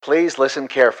Please listen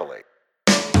carefully.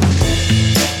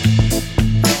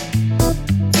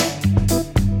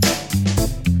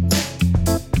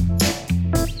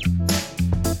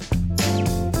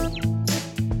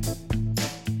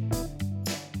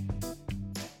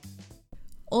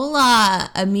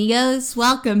 Hola, amigos.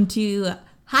 Welcome to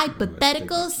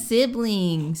Hypothetical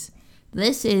Siblings.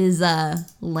 This is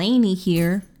Lainie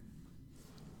here.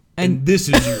 And this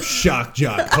is your shock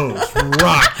jock host,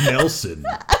 Rock Nelson.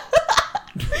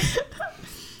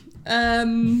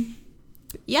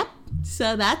 Yep.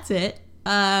 So that's it.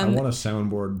 I want a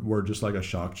soundboard where just like a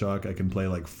shock jock, I can play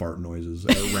like fart noises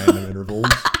at random intervals.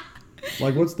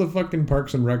 Like, what's the fucking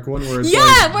Parks and Rec one where it's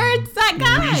where it's that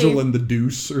guy. Weasel and the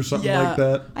Deuce or something like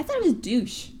that? I thought it was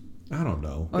douche. I don't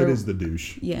know. It is the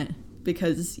douche. Yeah,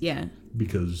 because he's a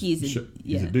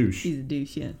douche. He's a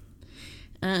douche, yeah.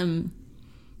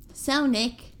 So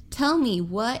Nick, tell me,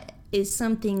 what is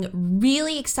something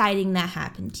really exciting that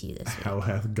happened to you this week? How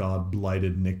hath God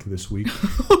blighted Nick this week?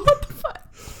 What the fuck?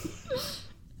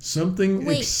 Something.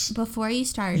 Wait, before you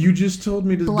start, you just told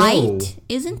me to blight. go.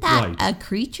 Isn't that Blight. a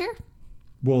creature?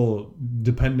 Well,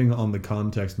 depending on the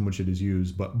context in which it is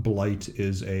used, but blight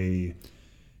is a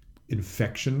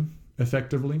infection,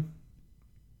 effectively.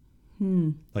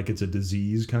 Like it's a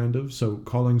disease, kind of. So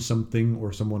calling something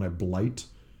or someone a blight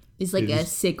It's like a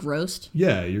sick roast.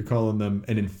 Yeah, you're calling them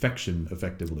an infection,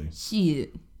 effectively.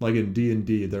 Shit. Like in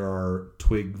D&D, there are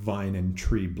twig, vine, and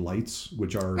tree blights,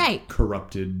 which are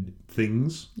corrupted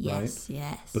things, yes, right?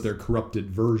 Yes. But they're corrupted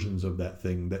versions of that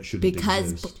thing that shouldn't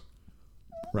exist.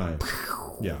 Right.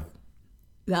 Yeah.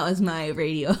 That was my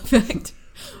radio effect.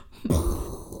 Yeah.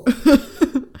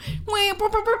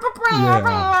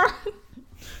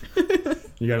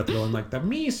 You gotta throw in like the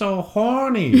me so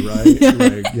horny, right?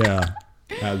 Like, yeah,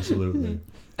 absolutely.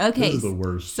 Okay. This is the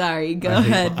worst. Sorry, go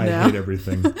ahead now. I hate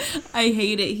everything. I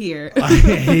hate it here. I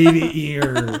hate it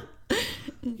here.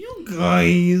 You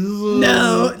guys.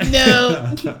 No.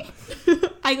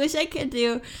 I wish I could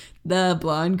do the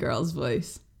blonde girl's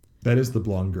voice. That is the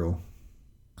blonde girl.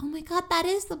 Oh my god, that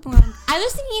is the blonde. I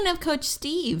was thinking of Coach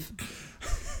Steve.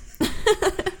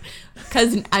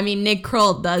 Because, I mean, Nick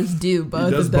Kroll does do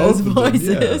both of those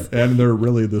voices. Yeah. And they're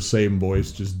really the same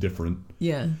voice, just different.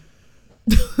 Yeah.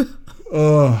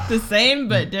 The same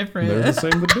but different. They're the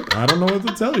same but different. I don't know what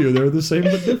to tell you. They're the same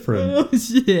but different. Oh,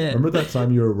 shit. Remember that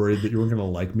time you were worried that you weren't going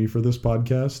to like me for this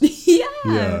podcast?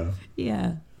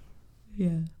 Yeah.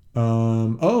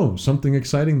 Something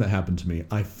exciting that happened to me.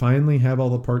 I finally have all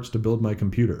the parts to build my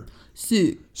computer.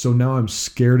 Sick. So now I'm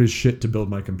scared as shit to build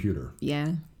my computer.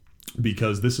 Yeah.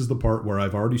 Because this is the part where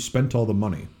I've already spent all the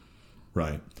money.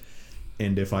 Right.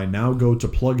 And if I now go to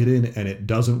plug it in and it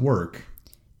doesn't work,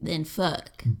 then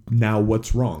fuck. Now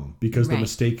what's wrong? Because the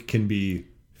mistake can be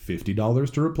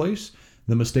 $50 to replace.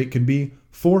 The mistake can be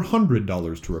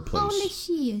 $400 to replace. Holy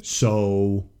shit.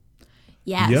 So,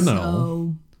 yeah, you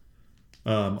know.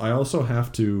 I also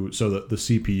have to, so that the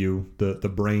CPU, the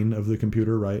brain of the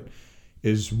computer, right,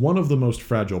 is one of the most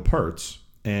fragile parts.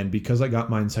 And because I got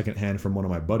mine secondhand from one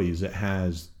of my buddies, it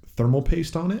has thermal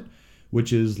paste on it,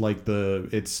 which is like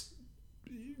it's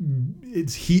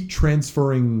heat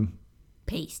transferring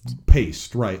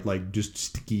paste, right? Like just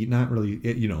sticky, not really,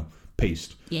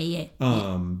 paste. Yeah.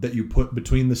 That you put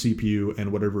between the CPU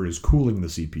and whatever is cooling the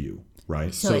CPU,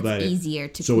 right? So it's easier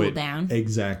to cool down.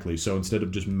 Exactly. So instead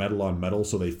of just metal on metal,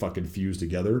 so they fucking fuse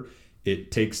together, it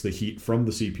takes the heat from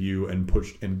the CPU and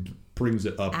brings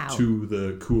it up to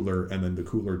the cooler, and then the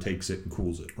cooler takes it and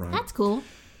cools it, right? That's cool.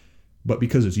 But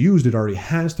because it's used, it already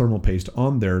has thermal paste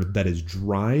on there that is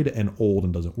dried and old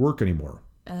and doesn't work anymore.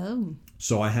 Oh.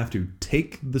 So I have to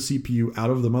take the CPU out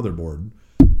of the motherboard,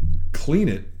 clean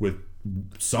it with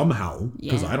somehow,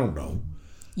 because I don't know.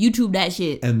 YouTube that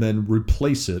shit. And then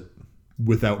replace it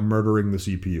without murdering the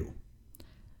CPU.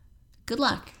 Good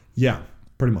luck. Yeah,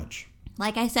 pretty much.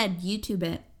 Like I said, YouTube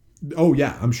it. Oh,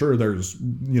 yeah. I'm sure there's,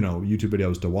 YouTube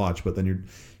videos to watch, but then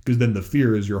because then the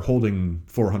fear is you're holding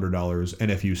 $400, and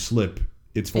if you slip,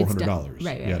 it's $400.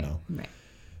 Right.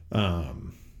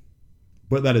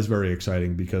 But that is very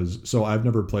exciting because, I've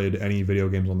never played any video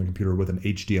games on the computer with an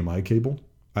HDMI cable.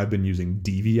 I've been using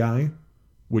DVI,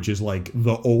 which is like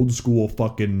the old school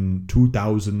fucking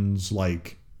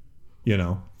 2000s,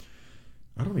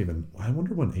 I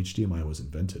wonder when HDMI was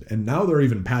invented. And now they're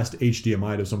even past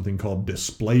HDMI to something called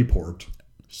DisplayPort.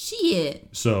 Shit.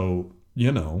 So,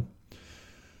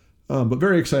 but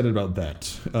very excited about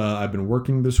that. I've been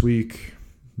working this week.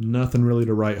 Nothing really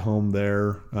to write home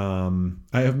there.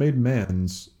 I have made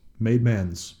mans.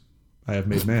 I have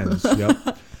made mans.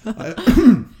 Yep.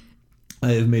 I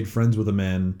have made friends with a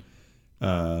man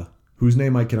whose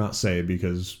name I cannot say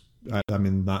because I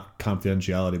mean, not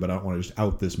confidentiality, but I don't want to just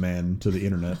out this man to the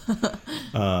internet.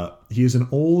 He is an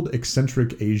old,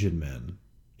 eccentric Asian man,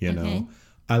 you know?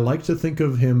 I like to think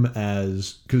of him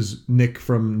as, because Nick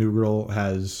from New Girl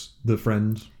has the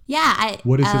friend. Yeah.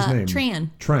 What is his name?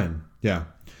 Tran, yeah.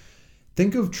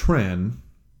 Think of Tran,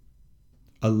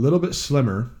 a little bit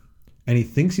slimmer, and he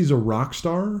thinks he's a rock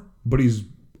star, but he's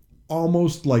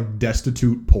almost like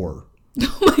destitute poor.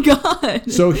 Oh my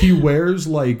god. So he wears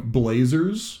like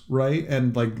blazers, right?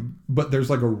 And like, but there's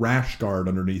like a rash guard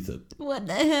underneath it. What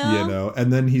the hell? You know,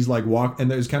 and then he's like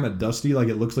and there's kind of dusty, like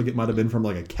it looks like it might have been from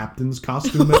like a captain's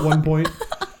costume at one point.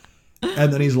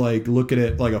 And then he's like looking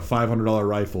at like a $500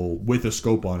 rifle with a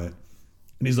scope on it.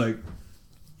 And he's like,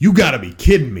 you gotta be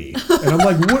kidding me. And I'm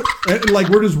like, what? And like,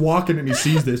 we're just walking and he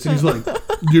sees this and he's like,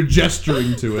 you're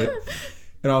gesturing to it.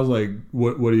 And I was like,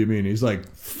 what do you mean? He's like,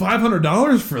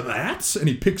 $500 for that? And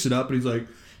he picks it up and he's like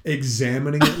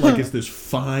examining it like it's this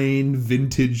fine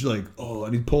vintage, like, oh,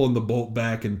 and he's pulling the bolt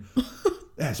back and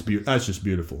that's just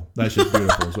beautiful. That's just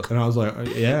beautiful. And I was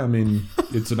like, yeah, I mean,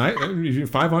 it's a nice,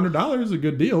 $500 is a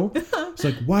good deal. It's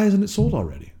like, why isn't it sold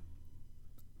already?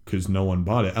 Because no one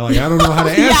bought it. I don't know how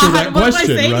to answer that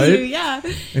question, right? Yeah.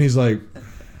 And he's like,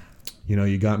 you know,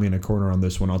 you got me in a corner on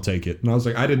this one. I'll take it. And I was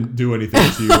like, I didn't do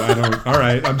anything to you. All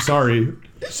right. I'm sorry,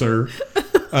 sir.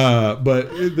 But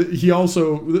he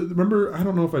also, remember, I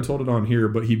don't know if I told it on here,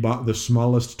 but he bought the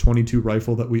smallest .22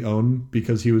 rifle that we own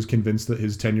because he was convinced that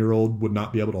his 10-year-old would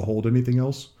not be able to hold anything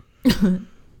else.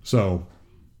 So,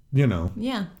 you know.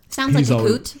 Yeah. Sounds like a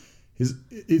coot.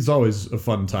 It's always a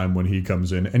fun time when he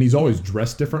comes in, and he's always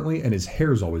dressed differently, and his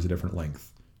hair's always a different length.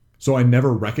 So I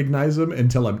never recognize him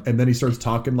and then he starts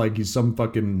talking like he's some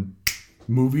fucking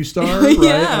movie star, right?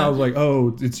 Yeah. And I was like,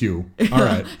 oh, it's you. All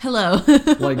right. Hello.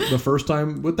 Like the first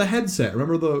time with the headset.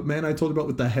 Remember the man I told you about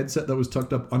with the headset that was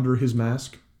tucked up under his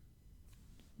mask?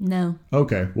 No.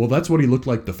 Okay. Well, that's what he looked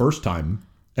like the first time.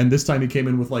 And this time he came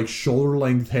in with like shoulder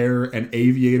length hair and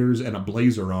aviators and a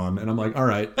blazer on. And I'm like, all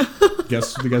right,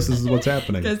 guess this is what's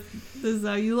happening. Guess this is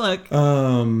how you look.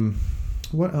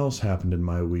 What else happened in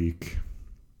my week?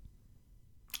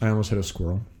 I almost hit a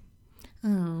squirrel.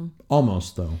 Oh.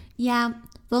 Almost, though. Yeah.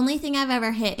 The only thing I've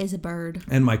ever hit is a bird.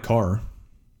 And my car.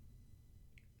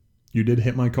 You did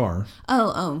hit my car.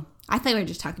 Oh. I thought we were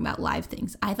just talking about live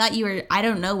things. I thought you were, I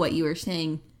don't know what you were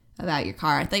saying about your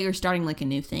car. I thought you were starting like a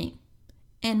new thing.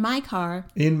 And my car.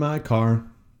 In my car.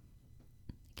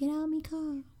 Get out of my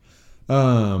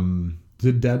car.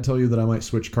 Did Dad tell you that I might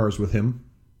switch cars with him?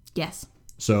 Yes.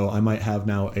 So I might have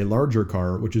now a larger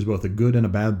car, which is both a good and a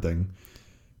bad thing.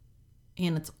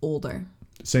 And it's older.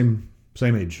 Same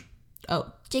age.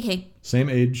 Oh, JK. Same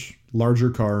age,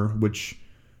 larger car, which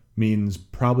means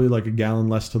probably like a gallon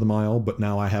less to the mile, but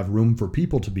now I have room for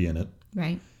people to be in it.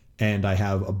 Right. And I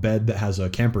have a bed that has a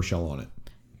camper shell on it.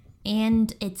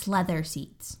 And it's leather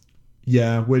seats.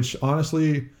 Yeah, which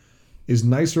honestly is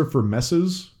nicer for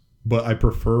messes, but I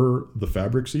prefer the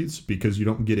fabric seats because you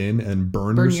don't get in and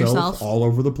burn yourself all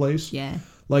over the place. Yeah.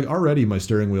 Like already my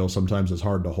steering wheel sometimes is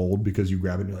hard to hold because you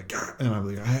grab it and you're like, "Gah," and I'm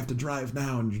like, I have to drive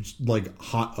now. And you're just like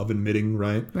hot oven mitting,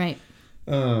 right? Right.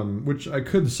 Which I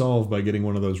could solve by getting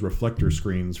one of those reflector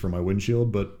screens for my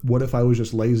windshield. But what if I was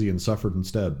just lazy and suffered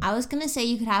instead? I was going to say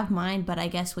you could have mine, but I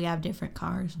guess we have different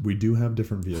cars. We do have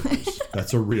different vehicles.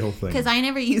 That's a real thing. Because I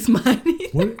never use mine either.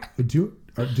 What do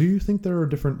you think there are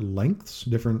different lengths?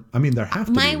 Different? I mean, there have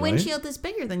to be, My right? windshield is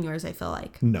bigger than yours, I feel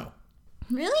like. No.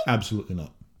 Really? Absolutely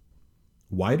not.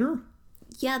 Wider?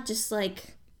 Yeah, just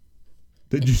like...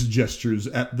 That just gestures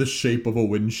at the shape of a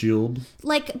windshield.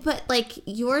 But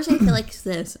yours I feel like is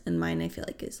this, and mine I feel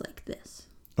like is like this.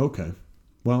 Okay.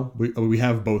 Well, we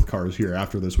have both cars here.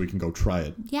 After this, we can go try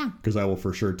it. Yeah. Because I will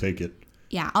for sure take it.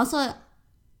 Yeah. Also...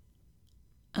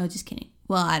 Oh, just kidding.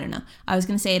 Well, I don't know. I was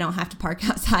going to say I don't have to park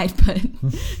outside, but...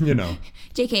 You know.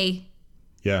 JK.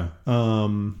 Yeah.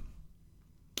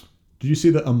 Did you see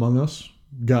that Among Us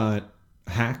got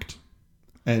hacked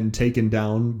and taken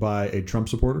down by a Trump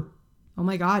supporter? Oh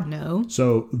my God, no.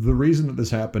 So the reason that this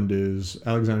happened is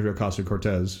Alexandria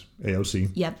Ocasio-Cortez,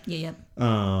 AOC.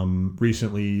 Yep.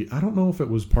 Recently, I don't know if it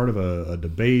was part of a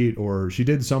debate or she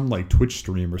did some like Twitch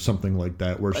stream or something like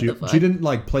that where she didn't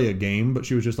like play a game, but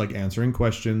she was just like answering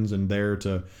questions and there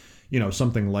to,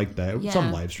 something like that. Yeah.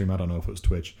 Some live stream. I don't know if it was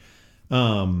Twitch.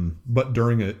 But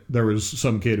during it, there was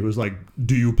some kid who was like,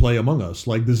 do you play Among Us?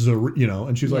 Like, this is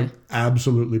and she's like,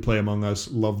 absolutely play Among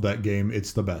Us. Love that game.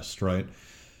 It's the best, right?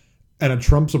 And a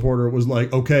Trump supporter was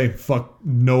like, okay, fuck,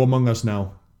 no Among Us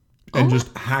now. And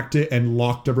just hacked it and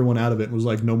locked everyone out of it and was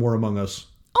like, no more Among Us.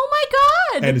 Oh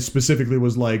God. And it specifically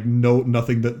was like, no,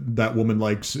 nothing that woman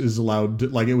likes is allowed to,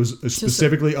 like, it was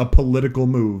specifically a political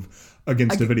move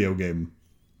against a video game.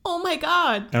 Oh my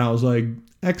God. And I was like,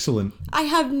 excellent. I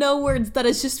have no words. That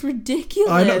is just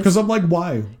ridiculous. I know, because I'm like,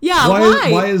 why? Yeah,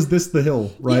 why is this the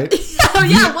hill, right?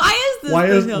 Yeah, why is this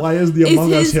the hill? Why is the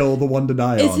Among Us hill the one to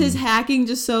die on? Is his hacking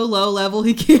just so low level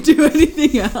he can't do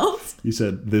anything else? He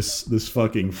said, this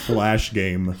fucking Flash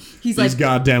game. These like,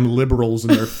 goddamn liberals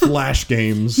and their Flash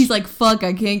games. He's like, fuck,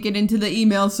 I can't get into the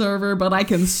email server, but I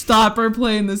can stop her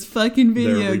playing this fucking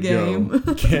video game.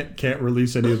 Go. Can't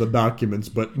release any of the documents,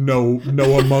 but no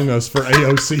Among Us for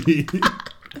AOC.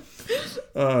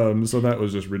 So that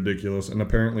was just ridiculous. And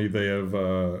apparently they have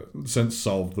since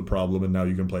solved the problem, and now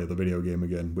you can play the video game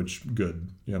again, which,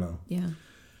 good, you know. Yeah.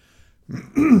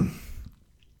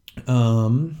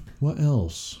 What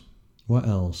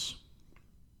else?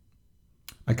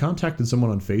 I contacted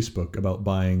someone on Facebook about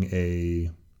buying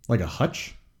a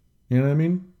hutch. You know what I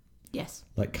mean? Yes.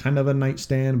 Like kind of a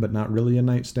nightstand, but not really a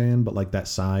nightstand, but like that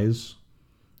size.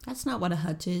 That's not what a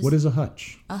hutch is. What is a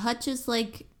hutch? A hutch is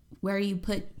like where you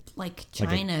put like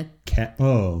china. Like a cat.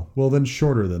 Oh, well then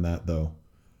shorter than that though.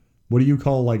 What do you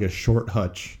call like a short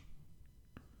hutch?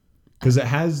 Because it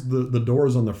has the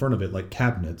doors on the front of it like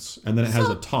cabinets, and then it has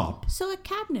a top. So a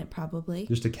cabinet probably.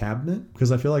 Just a cabinet?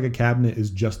 Because I feel like a cabinet is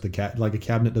just like a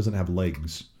cabinet doesn't have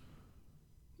legs.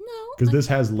 No. Because this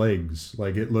has legs.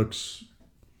 Like it looks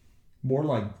more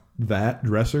like that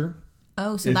dresser.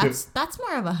 Oh, so that's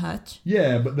more of a hutch.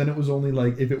 Yeah, but then it was only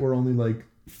like, if it were only like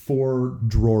 4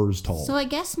 drawers tall. So I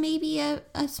guess maybe a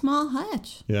small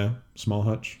hutch. Yeah, small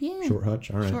hutch. Yeah. Short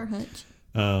hutch. All right. Short hutch.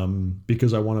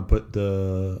 Because I want to put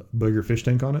the bigger fish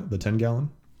tank on it, the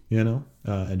 10-gallon, you know,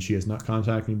 and she has not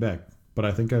contacted me back. But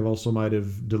I think I've also might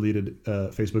have deleted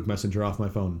Facebook Messenger off my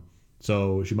phone.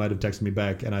 So she might have texted me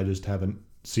back and I just haven't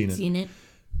seen it.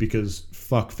 Because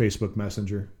fuck Facebook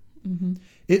Messenger. Mm-hmm.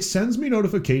 It sends me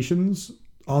notifications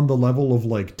on the level of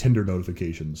like Tinder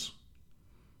notifications,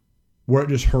 where it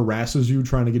just harasses you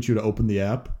trying to get you to open the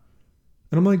app.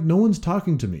 And I'm like, no one's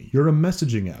talking to me. You're a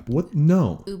messaging app. What?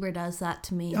 No. Uber does that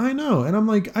to me. I know. And I'm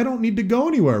like, I don't need to go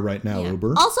anywhere right now, yeah.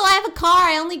 Uber. Also, I have a car.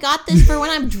 I only got this for when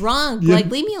I'm drunk. Like,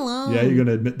 leave me alone. Yeah, you're going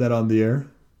to admit that on the air?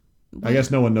 What? I guess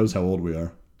no one knows how old we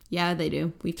are. Yeah, they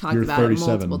do. We've talked about it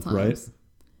multiple times. Right?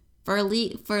 For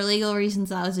legal reasons,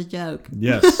 that was a joke.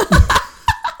 Yes.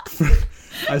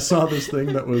 I saw this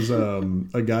thing that was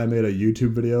a guy made a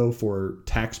YouTube video for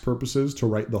tax purposes to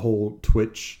write the whole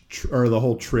or the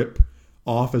whole trip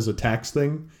off as a tax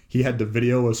thing. He had to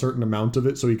video a certain amount of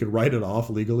it so he could write it off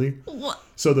legally. What?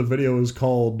 So the video is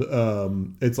called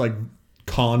it's like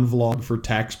con vlog for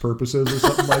tax purposes or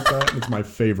something like that. It's my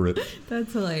favorite.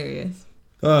 That's hilarious.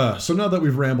 So now that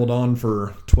we've rambled on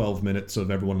for 12 minutes of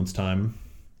everyone's time,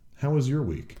 how was your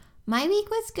week? My week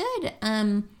was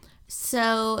good.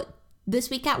 So this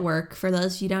week at work, for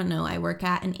those of you who don't know, I work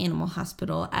at an animal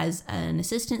hospital as an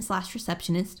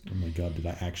assistant/receptionist. Oh my God, did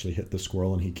I actually hit the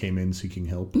squirrel and he came in seeking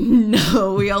help?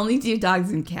 No, we only do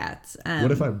dogs and cats.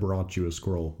 What if I brought you a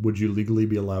squirrel? Would you legally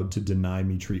be allowed to deny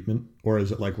me treatment? Or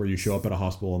is it like where you show up at a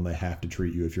hospital and they have to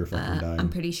treat you if you're fucking dying? I'm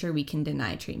pretty sure we can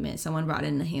deny treatment. Someone brought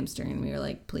in a hamster and we were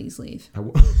like, please leave.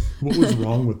 What was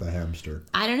wrong with the hamster?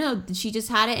 I don't know. She just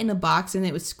had it in a box and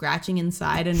it was scratching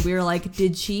inside. And we were like,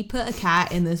 did she put a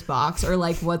cat in this box? Or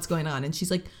like, what's going on? And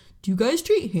she's like, do you guys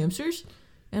treat hamsters?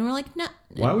 And we're like, no.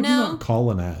 Why would you not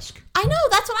call and ask? I know.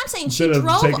 That's what I'm saying. She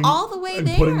drove all the way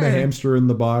there. Putting the hamster in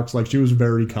the box. Like, she was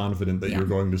very confident that you were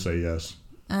going to say yes.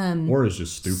 Or it's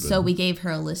just stupid. So we gave her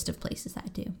a list of places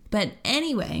that do. But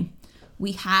anyway,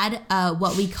 we had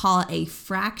what we call a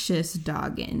fractious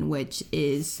doggin, which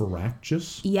is...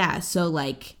 Fractious? Yeah. So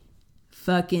like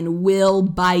fucking will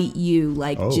bite you.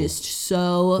 Like just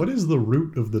so... What is the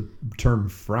root of the term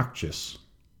fractious?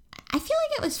 I feel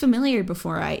like it was familiar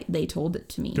before they told it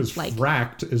to me. Because like,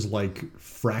 fract is like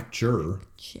fracture.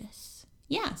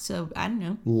 Yeah, so I don't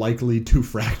know. Likely to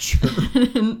fracture.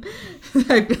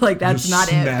 I feel like that's just not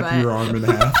snap it. Snap your arm in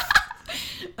half.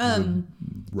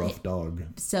 Rough dog.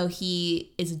 So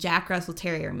he is a Jack Russell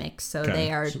Terrier mix, so they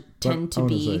tend to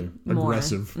be more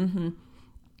aggressive. Mm-hmm.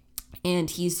 And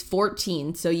he's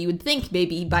 14, so you would think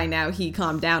maybe by now he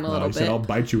calmed down a little bit. He said, I'll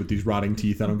bite you with these rotting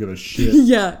teeth. I don't give a shit.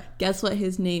 Yeah. Guess what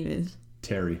his name is?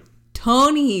 Terry.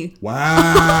 Tony.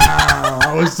 Wow.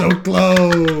 I was so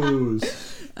close.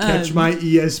 Catch my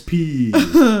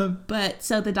ESP. But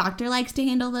so the doctor likes to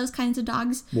handle those kinds of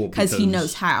dogs because he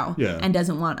knows how and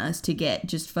doesn't want us to get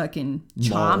just fucking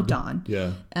chomped on.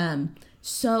 Yeah.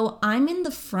 So I'm in the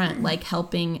front, like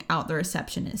helping out the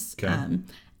receptionist.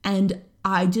 And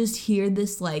I just hear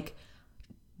this like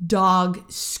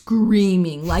dog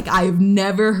screaming. Like, I've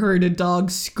never heard a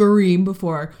dog scream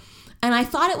before. And I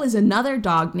thought it was another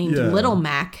dog named Little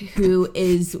Mac, who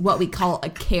is what we call a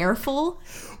careful.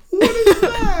 What is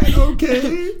that?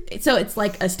 Okay. So it's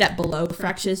like a step below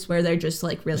fractious, where they're just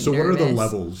like really So nervous. what are the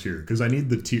levels here? Because I need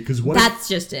the tier. Because what? That's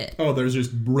just it. Oh, there's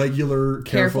just regular,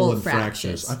 careful, and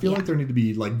fractious. I feel yeah. like there need to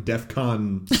be like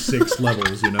DEFCON 6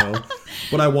 levels, you know?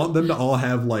 But I want them to all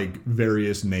have like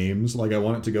various names. Like I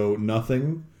want it to go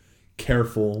nothing,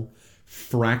 careful,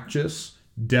 fractious,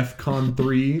 DEFCON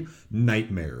 3,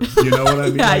 nightmare. You know what I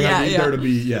mean? I need there to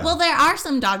be, Well, there are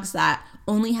some dogs that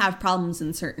only have problems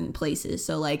in certain places.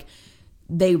 So like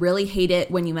they really hate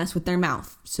it when you mess with their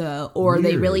mouth. So, or Weird.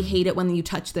 they really hate it when you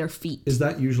touch their feet. Is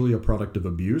that usually a product of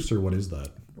abuse, or what is that?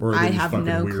 Or are I they just have fucking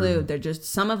no weird? clue. They're just,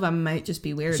 some of them might just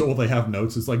be weird. So will they have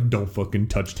notes? It's like, don't fucking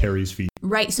touch Terry's feet.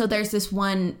 Right. So there's this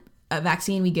one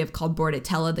vaccine we give called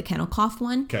Bordetella, the kennel cough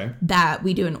one. Okay. That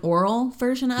we do an oral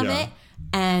version of Yeah. it.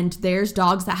 And there's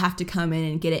dogs that have to come in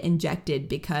and get it injected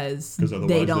because Otherwise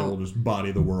they they will just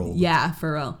body the world. Yeah,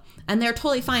 for real. And they're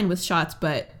totally fine with shots,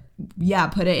 but yeah,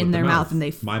 put it in their mouth and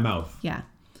they... My mouth. Yeah.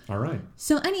 All right.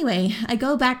 So anyway, I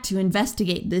go back to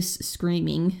investigate this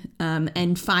screaming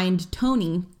and find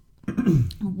Tony.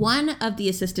 One of the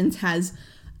assistants has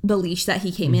the leash that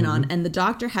he came in on, and the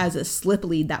doctor has a slip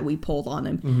lead that we pulled on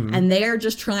him. And they're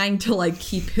just trying to like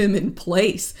keep him in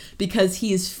place because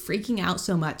he is freaking out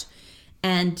so much.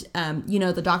 And,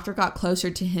 the doctor got closer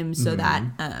to him so that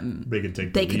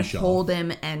they could hold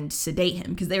him and sedate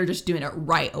him because they were just doing it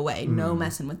right away. No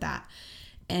messing with that.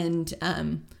 And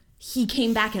he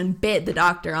came back and bit the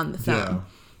doctor on the thumb. Yeah.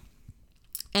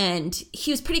 And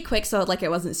he was pretty quick, so like it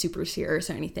wasn't super serious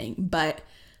or anything. But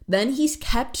then he's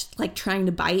kept like trying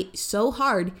to bite so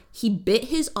hard, he bit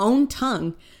his own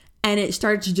tongue and it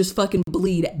started to just fucking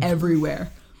bleed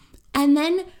everywhere. And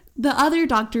then the other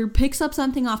doctor picks up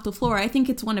something off the floor. I think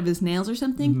it's one of his nails or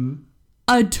something.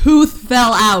 A tooth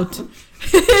fell out.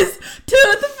 His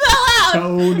tooth fell out.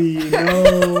 Tony,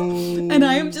 no. And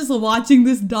I am just watching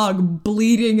this dog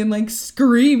bleeding and like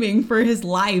screaming for his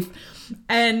life.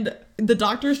 And the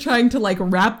doctor's trying to like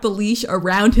wrap the leash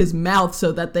around his mouth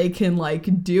so that they can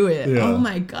like do it. Yeah. Oh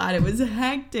my God, it was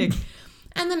hectic.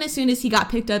 And then as soon as he got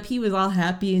picked up, he was all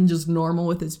happy and just normal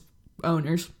with his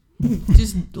owners.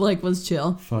 Just like was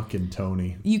chill. Fucking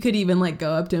Tony. You could even like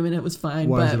go up to him and it was fine.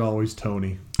 Why is it always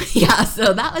Tony? Yeah,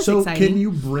 so that was exciting. So can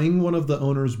you bring one of the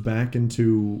owners back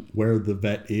into where the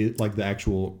vet is, like the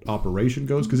actual operation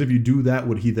goes? Because if you do that,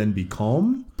 would he then be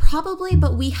calm? Probably,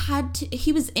 but we had to,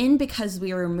 he was in because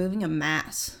we were removing a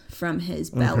mass from his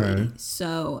belly. Okay.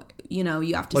 So, you have to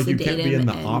sedate him. Like you can't be in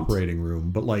the operating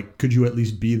room, but like could you at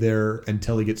least be there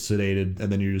until he gets sedated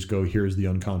and then you just go, here's the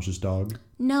unconscious dog?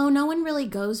 No one really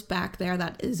goes back there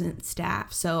that isn't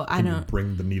staff. So I don't... You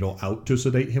bring the needle out to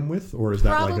sedate him with? Or is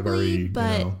that probably, like a very,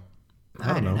 but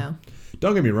I don't know.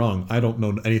 Don't get me wrong. I don't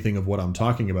know anything of what I'm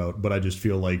talking about, but I just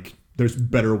feel like there's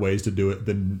better ways to do it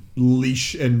than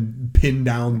leash and pin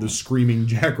down the screaming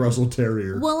Jack Russell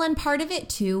Terrier. Well, and part of it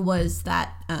too was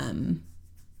that,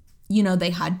 they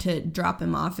had to drop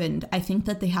him off, and I think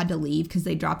that they had to leave because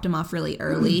they dropped him off really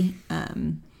early.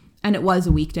 And it was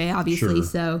a weekday, obviously,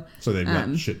 so they've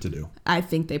got shit to do. I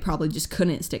think they probably just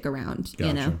couldn't stick around,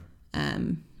 Gotcha.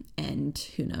 And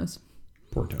who knows?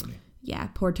 Poor Tony. Yeah,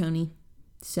 poor Tony.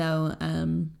 So,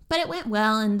 but it went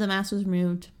well, and the mask was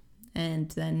removed. And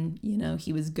then,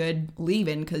 he was good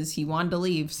leaving because he wanted to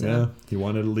leave. So. Yeah, he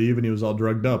wanted to leave and he was all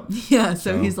drugged up. Yeah,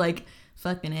 so he's like,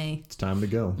 fucking A. It's time to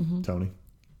go, Tony.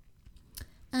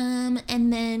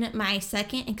 And then my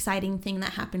second exciting thing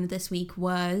that happened this week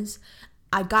was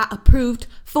I got approved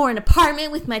for an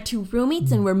apartment with my 2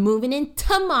 roommates and we're moving in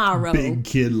tomorrow. Big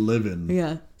kid living.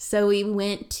 Yeah. So we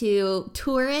went to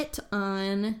tour it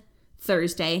on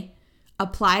Thursday.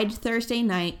 Applied Thursday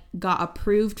night, got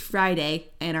approved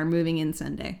Friday, and are moving in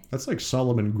Sunday. That's like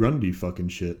Solomon Grundy fucking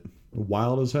shit.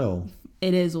 Wild as hell.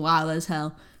 It is wild as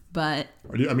hell, but...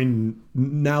 I mean,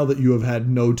 now that you have had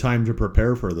no time to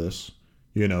prepare for this,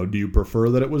 do you prefer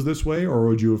that it was this way, or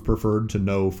would you have preferred to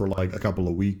know for like a couple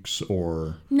of weeks,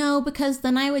 or... No, because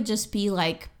then I would just be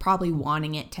like probably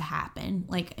wanting it to happen,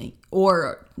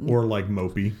 or like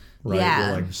mopey, right? Yeah.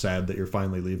 Or like sad that you're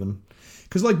finally leaving.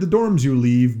 Because, like, the dorms you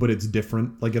leave, but it's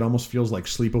different. Like, it almost feels like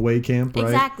sleepaway camp, right?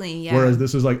 Exactly, yeah. Whereas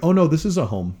this is like, oh, no, this is a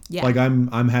home. Yeah. Like,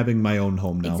 I'm having my own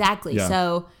home now. Exactly. Yeah.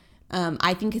 So,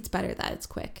 I think it's better that it's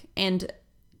quick. And,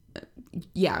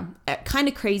 kind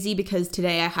of crazy because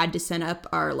today I had to send up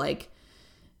our,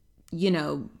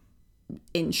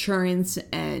 insurance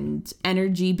and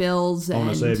energy bills. I want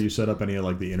to say, have you set up any of,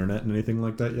 like, the internet and anything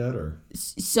like that yet, or?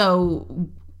 So...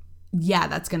 yeah,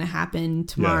 that's going to happen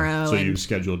tomorrow. Yeah, so you've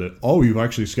scheduled it. Oh, you've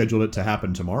actually scheduled it to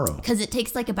happen tomorrow. Because it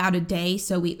takes like about a day.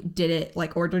 So we did it,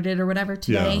 like ordered it or whatever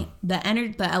today. Yeah.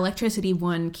 The electricity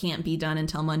one can't be done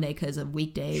until Monday because of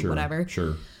weekday, whatever.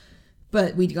 Sure.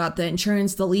 But we got the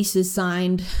insurance, the lease is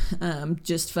signed. I'm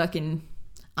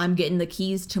getting the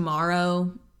keys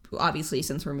tomorrow, obviously,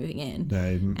 since we're moving in.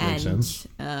 That makes sense.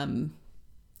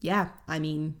 Yeah, I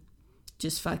mean,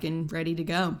 just fucking ready to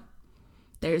go.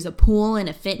 There's a pool and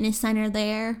a fitness center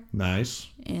there. Nice.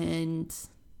 And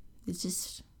it's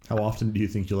just... How often do you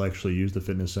think you'll actually use the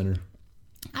fitness center?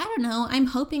 I don't know. I'm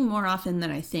hoping more often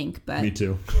than I think, but... Me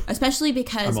too. Especially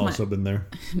because... I've also been there.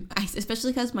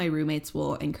 Especially because my roommates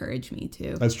will encourage me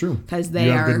to. That's true. Because you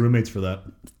have good roommates for that.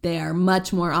 They are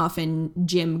much more often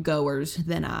gym goers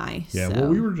than I. Yeah, so. well,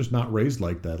 we were just not raised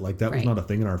like that. Like, that was not a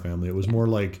thing in our family. It was more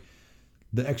like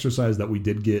the exercise that we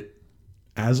did get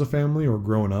as a family or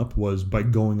growing up was by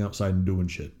going outside and doing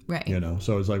shit. Right. You know?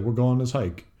 So it's like, we'll go on this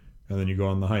hike. And then you go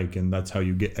on the hike, and that's how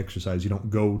you get exercise. You don't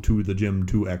go to the gym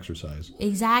to exercise.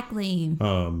 Exactly.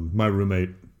 My roommate,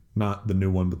 not the new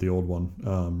one, but the old one,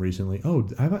 recently. Oh,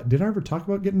 did I ever talk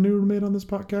about getting a new roommate on this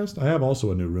podcast? I have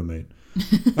also a new roommate.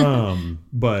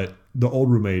 But the old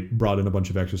roommate brought in a bunch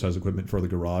of exercise equipment for the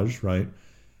garage, right?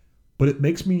 But it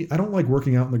makes me... I don't like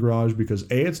working out in the garage because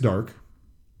A, it's dark.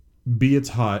 B, it's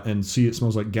hot. And C, it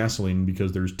smells like gasoline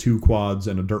because there's 2 quads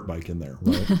and a dirt bike in there,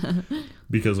 right?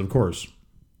 Because, of course...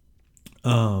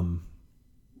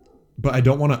 But I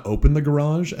don't want to open the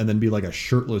garage and then be like a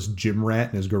shirtless gym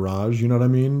rat in his garage, you know what I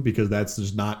mean? Because that's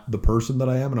just not the person that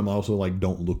I am, and I'm also like,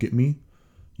 don't look at me,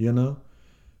 you know?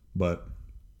 But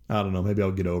I don't know, maybe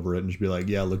I'll get over it and just be like,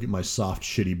 yeah, look at my soft,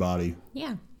 shitty body.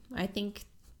 Yeah, I think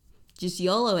just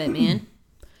YOLO it, man.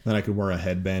 Then I could wear a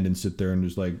headband and sit there and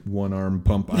just like one arm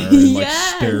pump iron and like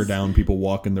stare down people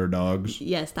walking their dogs.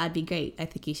 Yes, that'd be great. I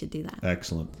think you should do that.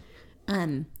 Excellent.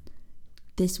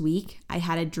 This week I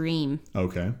had a dream.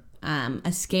 Okay.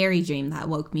 A scary dream that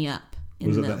woke me up.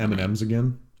 Was it the M&Ms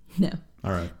again? No.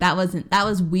 All right. That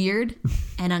was weird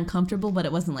and uncomfortable, but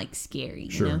it wasn't like scary,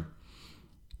 you know?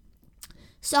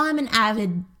 So I'm an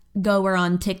avid goer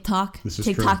on TikTok. This is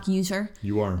TikTok true. user.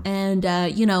 You are. And,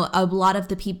 a lot of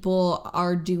the people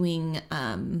are doing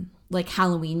like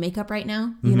Halloween makeup right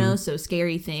now, you know? So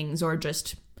scary things or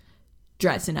just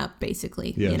dressing up,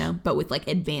 basically, you know? But with like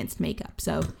advanced makeup,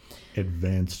 so...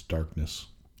 Advanced darkness.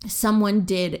 Someone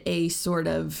did a sort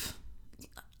of...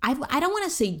 I don't want to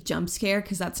say jump scare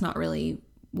because that's not really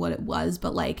what it was,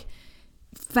 but like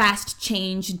fast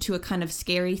change into a kind of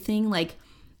scary thing. Like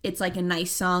it's like a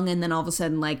nice song and then all of a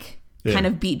sudden like kind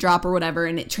of beat drop or whatever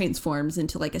and it transforms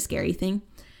into like a scary thing.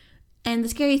 And the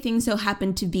scary thing so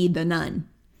happened to be The Nun.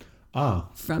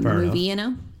 From the movie, you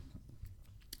know?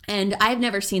 And I've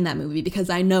never seen that movie because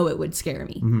I know it would scare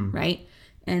me, right?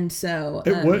 And so...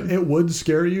 It would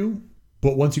scare you,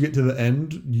 but once you get to the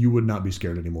end, you would not be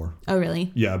scared anymore. Oh,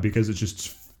 really? Yeah, because it's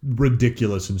just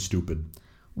ridiculous and stupid.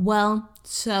 Well,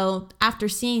 so after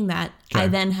seeing that, I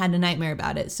then had a nightmare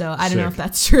about it. So I don't know if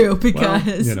that's true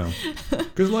because... Well,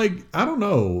 because like, I don't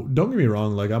know. Don't get me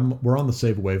wrong. Like we're on the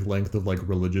same wavelength of like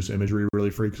religious imagery really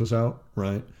freaks us out,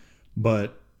 right?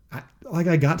 But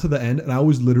I got to the end and I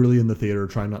was literally in the theater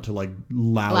trying not to like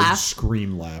loud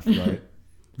scream laugh, right?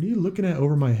 What are you looking at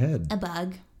over my head? A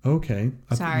bug. Okay.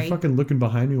 Sorry. You're fucking looking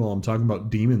behind me while I'm talking about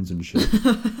demons and shit.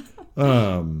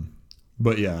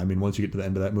 But yeah, I mean, once you get to the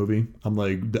end of that movie, I'm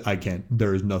like, I can't.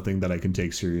 There is nothing that I can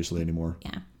take seriously anymore.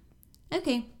 Yeah.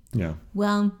 Okay. Yeah.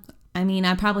 Well, I mean,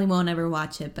 I probably won't ever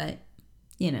watch it, but,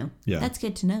 that's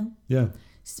good to know. Yeah.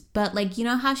 But, like, you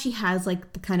know how she has,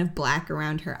 like, the kind of black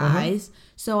around her eyes?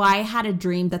 So I had a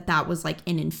dream that was, like,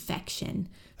 an infection.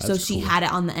 So she had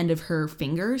it on the end of her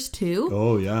fingers, too.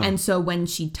 Oh, yeah. And so when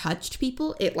she touched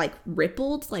people, it, like,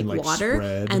 rippled like water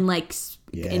spread. and, like,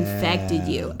 infected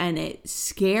you. And it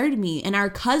scared me. And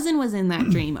our cousin was in that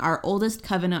dream, our oldest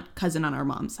cousin on our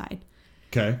mom's side.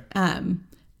 Okay.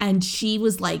 And she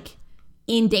was, like,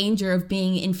 in danger of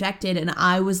being infected. And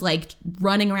I was, like,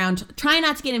 running around, trying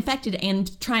not to get infected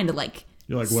and trying to, like...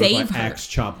 You're like, what if I axe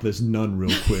chop this nun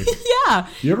real quick? Yeah.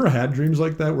 You ever had dreams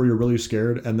like that where you're really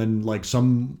scared and then like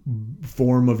some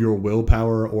form of your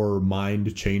willpower or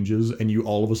mind changes and you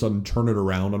all of a sudden turn it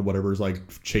around on whatever's like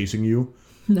chasing you?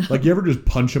 No. Like you ever just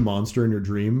punch a monster in your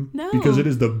dream? No. Because it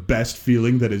is the best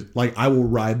feeling that is like, I will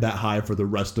ride that high for the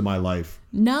rest of my life.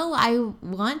 No, I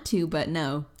want to, but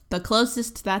no. The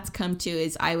closest that's come to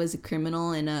is I was a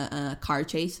criminal in a car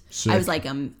chase. Sick. I was like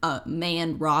a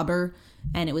man robber.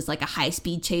 And it was like a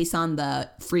high-speed chase on the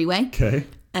freeway. Okay.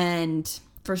 And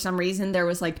for some reason, there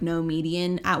was like no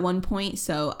median at one point.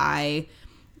 So I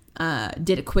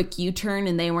did a quick U-turn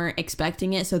and they weren't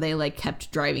expecting it, so they like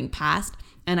kept driving past,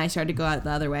 and I started to go out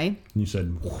the other way. And you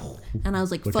said, and I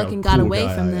was like, fucking cool got away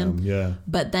from them. Yeah.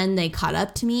 But then they caught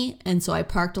up to me, and so I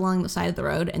parked along the side of the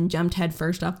road and jumped head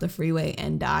first off the freeway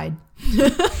and died.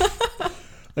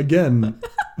 Again,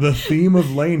 the theme of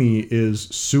Lainie is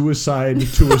suicide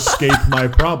to escape my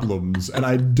problems, and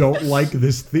I don't like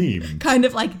this theme. Kind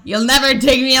of like, you'll never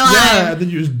take me alive. Yeah, and then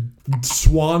you just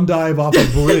swan dive off a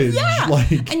bridge. Yeah.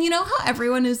 Like, and you know how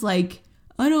everyone is like,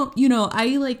 I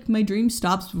like, my dream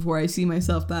stops before I see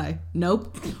myself die.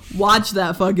 Nope. Watch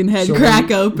that fucking head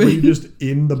crack open. Were you just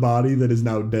in the body that is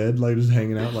now dead, like just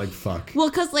hanging out, like, fuck?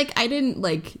 Well, because, like, I didn't,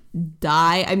 like,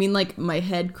 die. I mean, like, my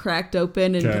head cracked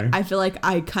open, and I feel like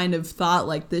I kind of thought,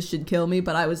 like, this should kill me,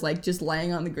 but I was, like, just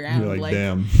laying on the ground. You're like,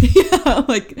 damn. Yeah,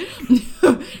 like,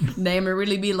 damn, it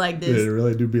really be like this. Yeah, it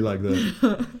really do be like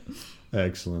that.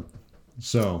 Excellent.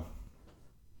 So,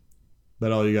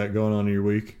 that all you got going on in your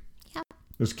week?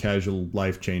 Just casual,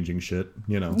 life-changing shit,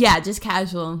 you know. Yeah, just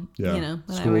casual, you know,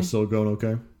 whatever. School's still going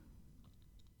okay?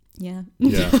 Yeah.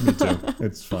 Yeah, me too.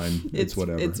 It's fine. It's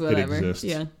whatever. It's whatever. It exists.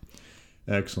 Yeah.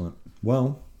 Excellent.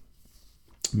 Well,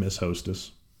 Miss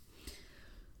Hostess.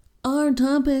 Our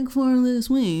topic for this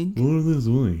week is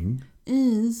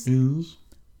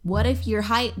what if your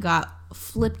height got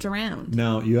flipped around?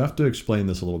 Now, you have to explain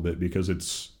this a little bit because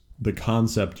it's the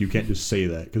concept. You can't just say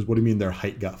that because what do you mean their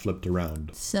height got flipped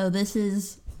around? So this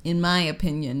is, in my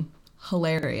opinion,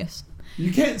 hilarious.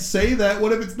 You can't say that.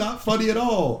 What if it's not funny at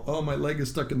all? Oh, my leg is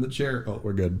stuck in the chair. Oh,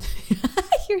 we're good.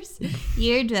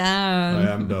 You're dumb. I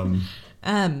am dumb.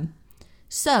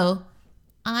 So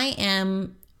I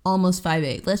am almost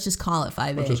 5'8". Let's just call it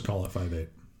 5'8". Let's just call it 5'8".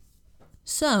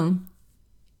 So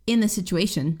in this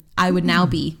situation, I would now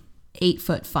be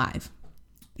 8'5".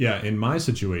 Yeah, in my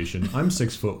situation, I'm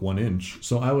 6 foot 1 inch,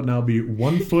 so I would now be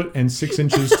 1 foot and 6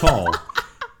 inches tall,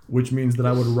 which means that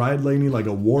I would ride Lainie like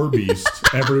a war beast,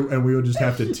 and we would just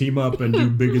have to team up and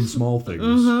do big and small things.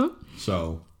 Mm-hmm.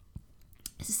 So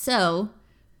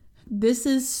this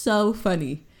is so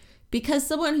funny because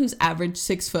someone who's average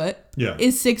 6 foot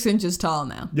is 6 inches tall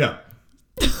now. Yeah,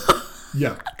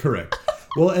 yeah, correct.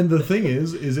 Well, and the thing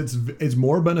is it's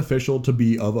more beneficial to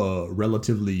be of a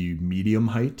relatively medium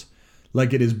height.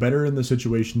 Like, it is better in the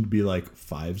situation to be, like,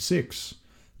 5'6"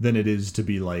 than it is to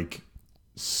be, like,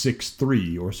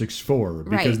 6'3" or 6'4",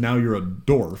 because now you're a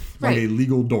dwarf, like a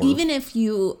legal dwarf. Even if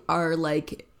you are,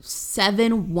 like,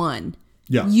 7'1",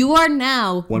 you are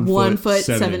now 1 foot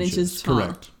 7 inches tall.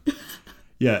 Correct.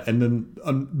 Yeah, and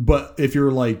then, but if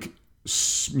you're, like,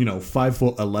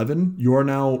 5'11", you are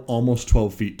now almost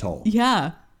 12 feet tall.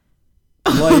 Yeah.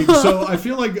 Like, so I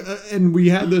feel like, and we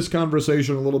had this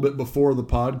conversation a little bit before the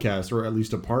podcast, or at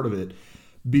least a part of it,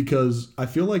 because I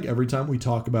feel like every time we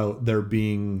talk about there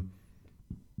being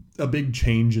a big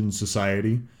change in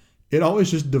society, it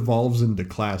always just devolves into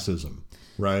classism,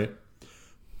 right?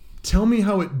 Tell me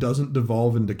how it doesn't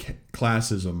devolve into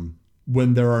classism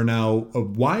when there are now a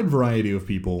wide variety of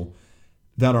people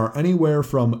that are anywhere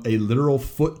from a literal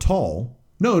foot tall.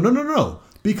 No.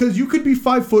 Because you could be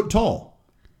 5 foot tall.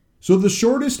 So the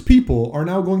shortest people are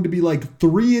now going to be like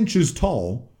 3 inches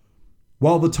tall,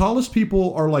 while the tallest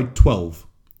people are like 12.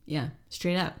 Yeah,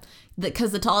 straight up.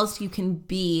 Because the tallest you can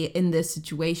be in this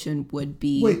situation would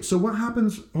be... Wait, so what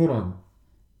happens... Hold on.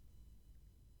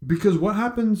 Because what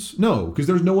happens... No, because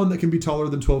there's no one that can be taller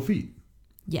than 12 feet.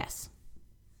 Yes.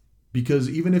 Because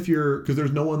even if you're... Because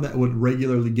there's no one that would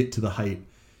regularly get to the height.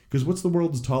 Because what's the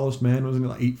world's tallest man? Wasn't it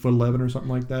like 8'11" or something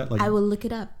like that? Like, I will look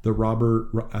it up. The Robert...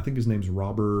 I think his name's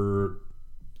Robert...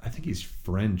 I think he's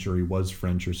French, or he was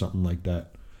French or something like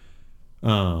that.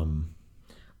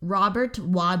 Robert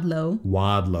Wadlow.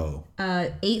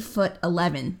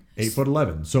 8'11".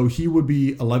 8'11". So he would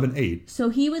be 11'8". So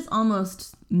he was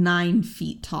almost 9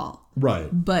 feet tall. Right.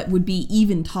 But would be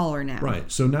even taller now.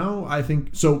 Right. So now I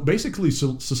think... So basically,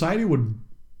 society would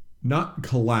not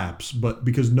collapse, but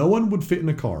because no one would fit in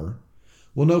a car.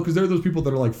 Well, no, because there are those people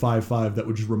that are like 5'5" that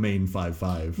would just remain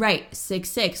 5'5". Right.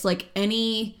 6'6". Like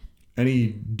any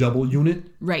double unit.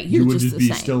 Right. You would just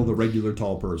be still the regular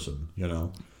tall person, you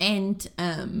know? And...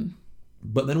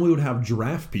 But then we would have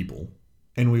giraffe people.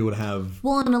 And we would have...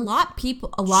 Well, and a lot of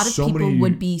people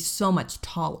would be so much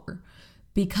taller.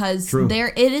 Because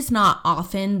it is not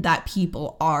often that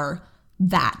people are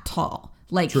that tall.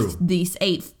 Like these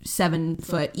 8-7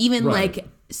 foot, even like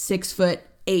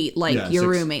 6'8", like your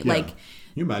roommate. Yeah. Like,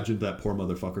 you imagine that poor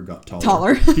motherfucker got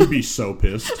taller. He'd be so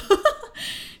pissed.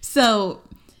 So,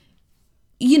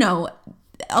 you know,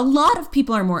 a lot of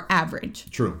people are more average.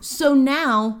 True. So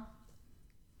now,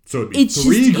 it'd be it's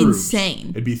three just groups.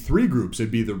 Insane. It'd be 3 groups.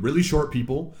 It'd be the really short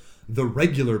people, the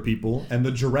regular people and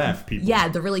the giraffe people. Yeah,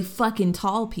 the really fucking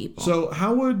tall people. So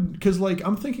how would, because like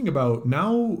I'm thinking about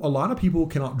now, a lot of people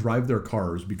cannot drive their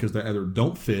cars because they either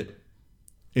don't fit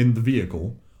in the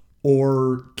vehicle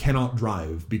or cannot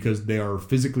drive because they are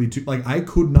physically too, like I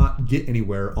could not get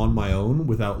anywhere on my own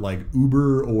without like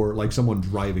Uber or like someone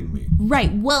driving me.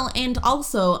 Right. Well, and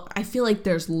also I feel like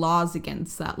there's laws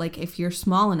against that. Like if you're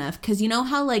small enough, because you know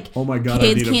how like oh my God,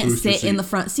 kids can't sit in the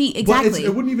front seat. Exactly. But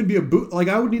it wouldn't even be a boot. Like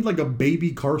I would need like a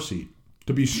baby car seat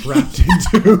to be strapped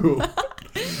into.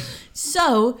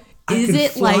 So is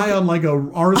it fly like on like a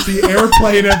RC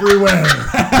airplane everywhere?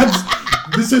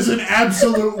 This is an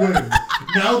absolute win.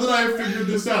 Now that I have figured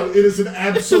this out, it is an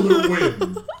absolute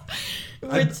win.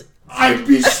 I'd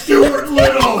be Stuart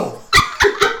Little.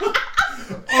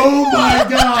 Oh my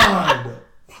God.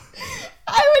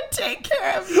 I would take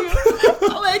care of you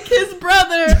like his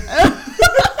brother.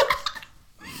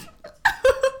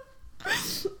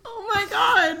 Oh my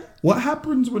God. What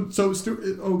happens when... So, Stuart...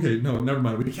 Okay, no, never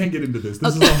mind. We can't get into this.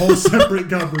 This is a whole separate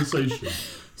conversation.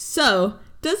 So,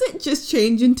 does it just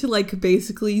change into like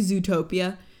basically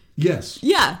Zootopia? Yes.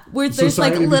 Yeah, where there's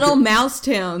like little mouse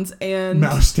towns and...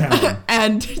 Mousetown.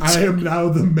 And... I am now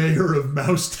the mayor of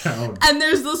Mousetown. And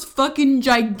there's those fucking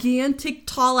gigantic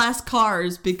tall-ass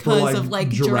cars because of like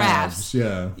giraffes.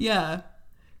 Yeah. Yeah.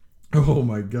 Oh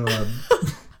my God.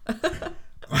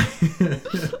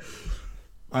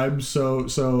 I'm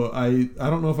so I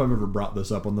don't know if I've ever brought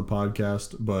this up on the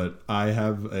podcast, but I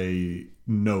have a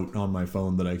note on my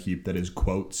phone that I keep that is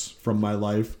quotes from my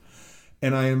life.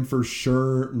 And I am for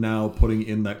sure now putting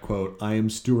in that quote, I am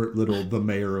Stuart Little, the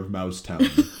mayor of Mousetown.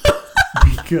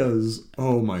 Because,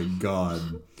 oh my God.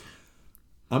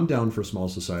 I'm down for small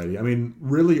society. I mean,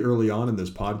 really early on in this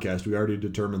podcast, we already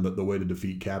determined that the way to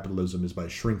defeat capitalism is by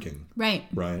shrinking. Right.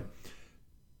 Right.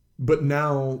 But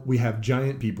now we have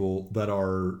giant people that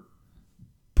are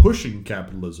pushing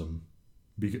capitalism.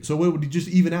 So it would just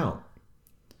even out.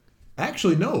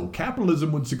 Actually, no.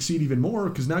 Capitalism would succeed even more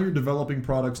because now you're developing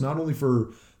products not only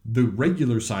for the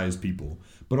regular-sized people,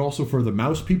 but also for the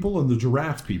mouse people and the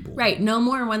giraffe people. Right. No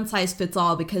more one size fits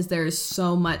all because there's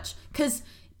so much... Because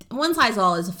one size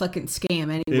all is a fucking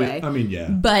scam anyway. Yeah.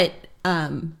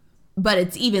 But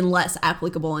it's even less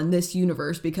applicable in this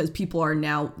universe because people are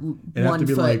now It'd 1 have to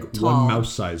be foot like tall. one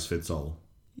mouse size fits all.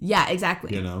 Yeah,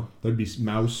 exactly. You know? There'd be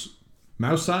mouse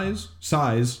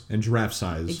size, and giraffe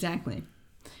size. Exactly.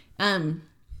 Do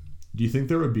you think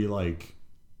there would be like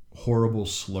horrible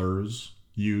slurs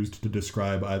used to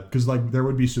describe, because like there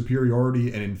would be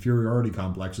superiority and inferiority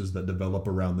complexes that develop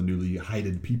around the newly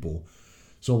heighted people.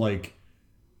 So like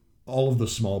all of the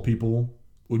small people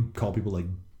would call people like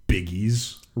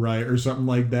biggies, right? Or something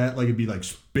like that. Like it'd be like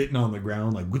spitting on the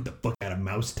ground, like get the fuck out of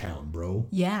Mousetown, bro.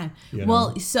 Yeah. You know?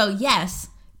 Well, so yes,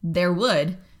 there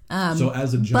would. So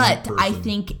as a giant but person, I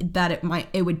think that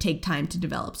it would take time to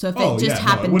develop. So if it just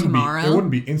happened tomorrow, it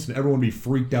wouldn't be instant. Everyone would be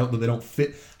freaked out that they don't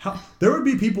fit. There would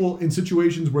be people in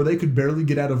situations where they could barely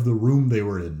get out of the room they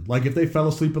were in. Like if they fell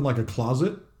asleep in like a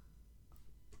closet.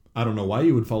 I don't know why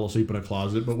you would fall asleep in a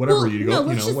closet, but whatever you go,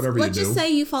 whatever you do. Let's just say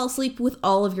you fall asleep with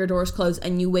all of your doors closed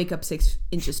and you wake up 6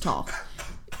 inches tall.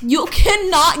 You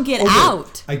cannot get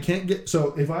out. I can't get.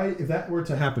 So if that were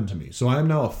to happen to me, so I am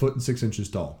now 1.6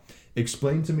 feet tall.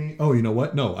 Explain to me. Oh, you know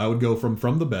what? No, I would go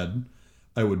from the bed.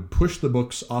 I would push the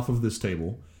books off of this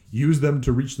table, use them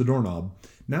to reach the doorknob.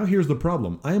 Now here's the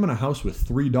problem. I am in a house with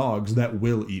 3 dogs that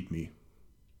will eat me.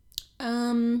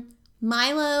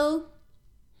 Milo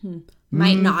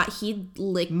might not. He'd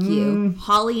lick you.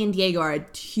 Holly and Diego are a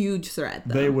huge threat,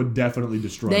 though. They would definitely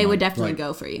destroy. They would definitely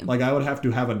go for you. Like I would have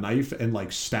to have a knife and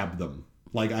like stab them.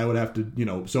 Like I would have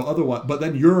to, so otherwise. But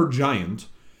then you're giant.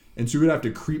 And so you would have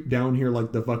to creep down here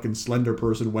like the fucking slender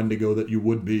person Wendigo that you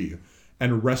would be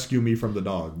and rescue me from the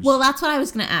dogs. Well, that's what I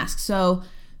was going to ask. So,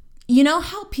 you know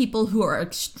how people who are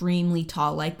extremely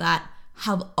tall like that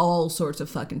have all sorts of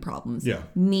fucking problems? Yeah.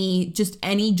 Just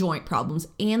any joint problems.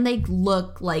 And they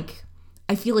look like,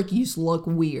 I feel like you just look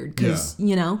weird because,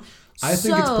 I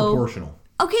think it's proportional.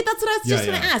 Okay, that's what I was just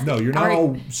going to ask. No, you're not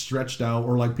all stretched out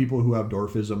or like people who have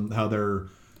dwarfism, how they're,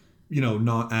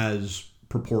 not as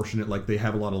proportionate, like they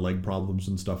have a lot of leg problems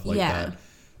and stuff like that.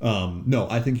 No,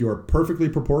 I think you are perfectly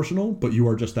proportional, but you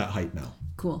are just that height now.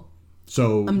 Cool.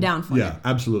 So I'm down for it. Yeah,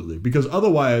 absolutely. Because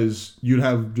otherwise you'd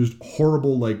have just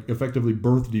horrible, like effectively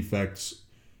birth defects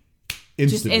instantly.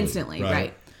 Just instantly,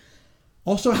 right.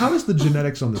 Also, how does the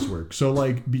genetics on this work? So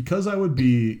like, because I would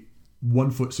be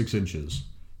 1.6 feet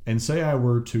and say I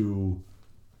were to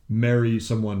marry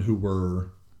someone who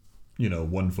were,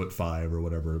 1.5 or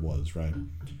whatever it was, right?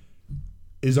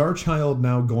 Is our child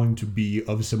now going to be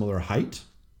of similar height,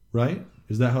 right?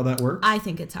 Is that how that works? I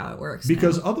think it's how it works.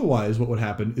 Because now. otherwise what would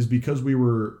happen is because we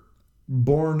were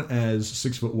born as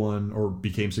 6'1" or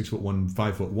became 6'1",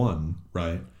 5'1",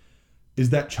 right? Is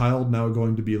that child now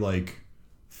going to be like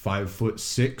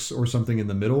 5'6" or something in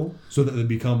the middle so that they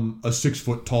become a 6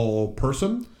 foot tall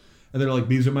person? And they're like,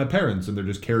 these are my parents, and they're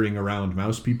just carrying around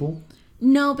mouse people?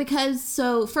 No, because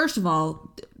so first of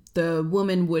all, the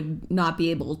woman would not be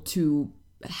able to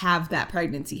have that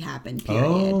pregnancy happen, period.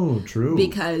 Oh, true.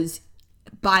 Because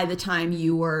by the time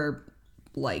you were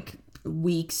like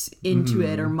weeks into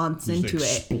it or months into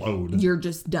explode. it, you're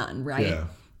just done, right?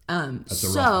 Yeah.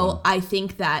 So I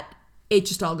think that it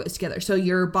just all goes together. So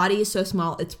your body is so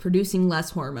small, it's producing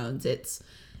less hormones. It's,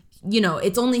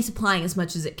 it's only supplying as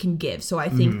much as it can give. So I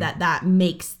think that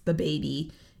makes the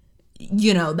baby,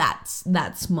 that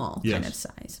small kind of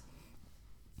size.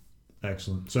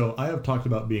 Excellent. So I have talked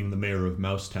about being the mayor of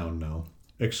Mousetown now.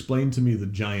 Explain to me the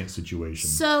giant situation.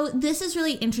 So this is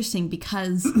really interesting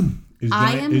because Is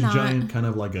giant kind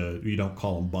of like a you don't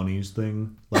call them bunnies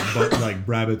thing? Like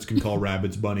rabbits can call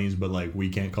rabbits bunnies, but like we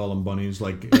can't call them bunnies.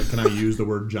 Like, can I use the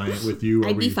word giant with you?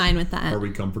 I'd be fine with that. Are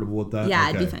we comfortable with that? Yeah,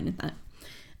 okay. I'd be fine with that.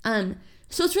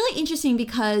 So it's really interesting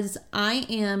because I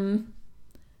am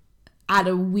at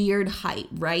a weird height,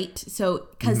 right? So,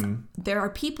 because there are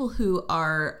people who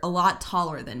are a lot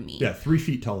taller than me. Yeah, 3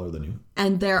 feet taller than you.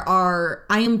 And I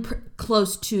am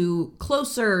closer to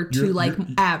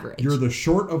average. You're the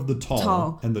short of the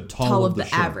tall and the tall of the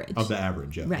short, average. Of the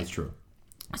average, yeah, right. That's true.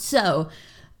 So,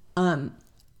 I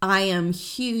am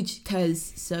huge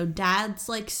so Dad's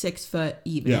like 6 foot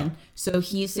even. Yeah. So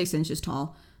he's 6 inches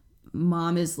tall.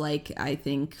 Mom is like, I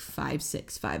think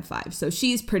 5'6", 5'5". So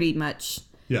she's pretty much...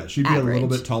 Yeah, she'd be average. a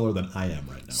little bit taller than I am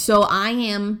right now. So I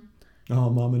am... Oh,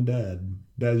 Mom and Dad.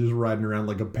 Dad's just riding around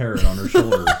like a parrot on her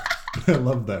shoulder. I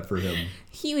love that for him.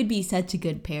 He would be such a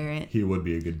good parrot. He would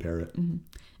be a good parrot.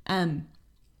 Mm-hmm.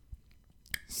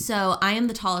 So I am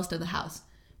the tallest of the house,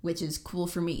 which is cool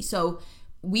for me. So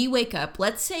we wake up.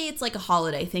 Let's say it's like a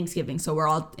holiday, Thanksgiving, so we're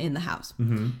all in the house.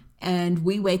 Mm-hmm. And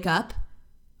we wake up.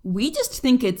 We just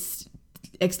think it's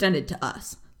extended to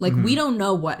us. Like, we don't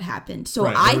know what happened. So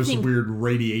right, I there was think... a weird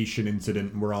radiation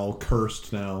incident and we're all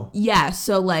cursed now. Yeah,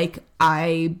 so, like,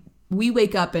 we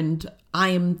wake up and I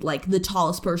am, like, the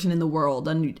tallest person in the world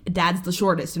and Dad's the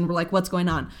shortest. And we're like, what's going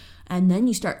on? And then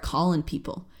you start calling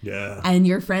people. Yeah. And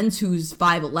your friends who's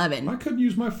 5'11". I couldn't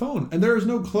use my phone. And there is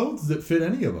no clothes that fit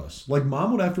any of us. Like,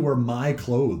 Mom would have to wear my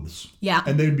clothes. Yeah.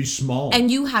 And they'd be small. And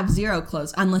you have zero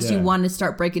clothes unless you want to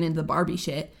start breaking into the Barbie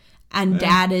shit. And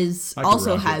Dad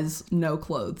also has no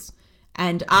clothes.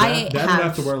 And Dad would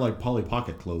have to wear like Polly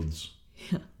Pocket clothes.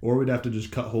 Yeah. Or we'd have to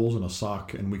just cut holes in a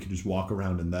sock and we could just walk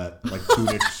around in that, like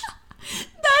tunics.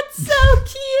 That's so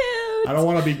cute. I don't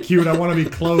want to be cute. I want to be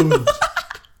clothed.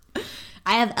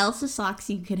 I have Elsa socks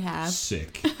you could have.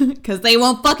 Sick. Because they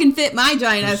won't fucking fit my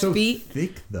giant ass feet.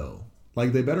 Thick though.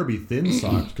 Like they better be thin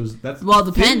socks because that's... Well,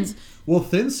 it depends.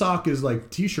 Thin sock is like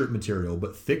t-shirt material,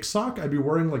 but thick sock, I'd be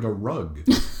wearing like a rug.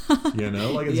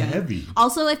 Like it's heavy.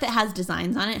 Also, if it has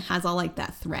designs on it, has all like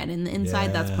that thread in the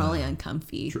inside, that's probably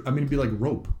uncomfy. I mean, it'd be like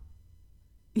rope.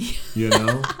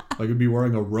 Like it'd be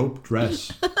wearing a rope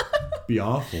dress. Be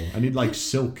awful. I need like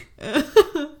silk.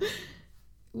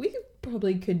 We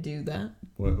probably could do that.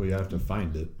 Well, we have to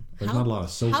find it. There's not a lot of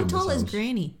silk in this house. How tall is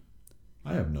Granny?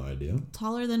 I have no idea.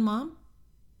 Taller than Mom?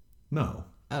 No.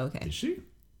 Oh, okay. Is she?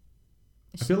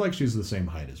 I feel like she's the same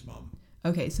height as Mom.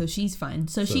 Okay, so she's fine.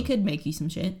 So she could make you some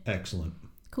shit. Excellent.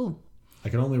 Cool. I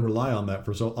can only rely on that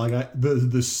for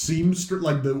the seamstress,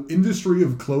 like the industry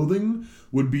of clothing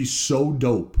would be so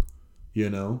dope,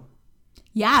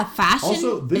 Yeah, fashion.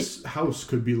 Also, this house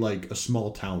could be like a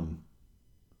small town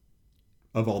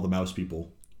of all the mouse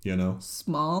people,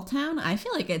 Small town? I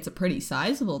feel like it's a pretty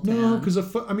sizable town. No, because a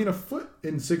foot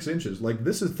in 6 inches, like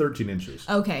this is 13 inches.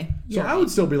 Okay. So I would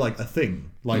still be like a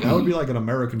thing. Like I would be like an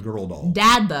American Girl doll.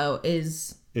 Dad, though,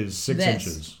 is 6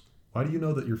 inches. Why do you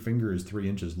know that your finger is 3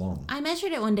 inches long? I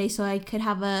measured it one day so I could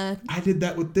have a... I did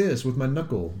that with my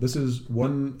knuckle. This is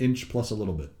 1 inch plus a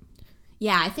little bit.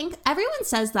 Yeah, I think everyone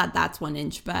says that that's 1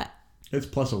 inch, but... It's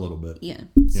plus a little bit. Yeah.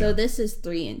 So this is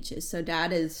 3 inches. So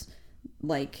Dad is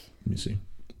like... Let me see.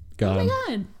 Oh my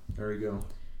God. There we go.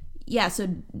 Yeah, so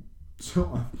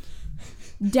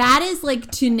Dad is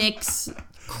like to Nick's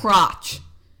crotch.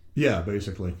 Yeah,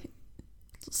 basically.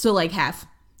 So like half.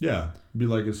 Yeah, be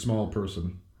like a small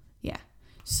person. Yeah.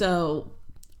 So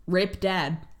rip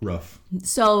Dad. Rough.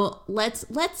 So let's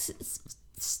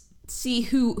see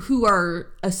who are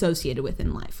associated with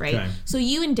in life, right? Okay. So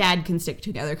you and Dad can stick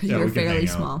together because you're fairly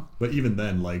small. But even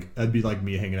then, like that'd be like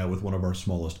me hanging out with one of our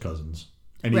smallest cousins.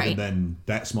 And even then,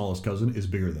 that smallest cousin is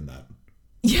bigger than that.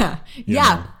 Yeah.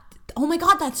 Yeah. Oh my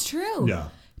God, that's true. Yeah.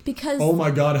 Because oh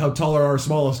my God, how tall are our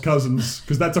smallest cousins?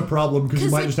 Because that's a problem. Because you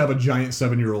might just have a giant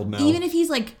 7-year-old now. even if he's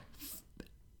like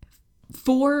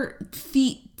 4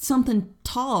 feet something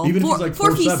tall, even if he's like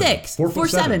 4 feet 4'7", 6,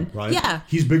 4'7", right? Yeah,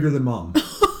 he's bigger than mom.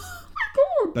 oh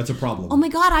my God. That's a problem. Oh my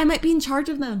God, I might be in charge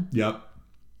of them. Yep.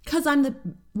 Because I'm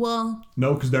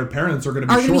no, because their parents are going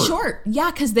to be short. Yeah,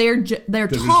 because they're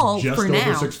tall just for over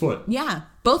now. 6 foot. Yeah,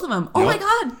 both of them. Oh my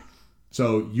God.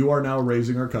 So you are now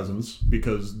raising our cousins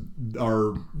because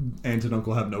our aunt and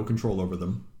uncle have no control over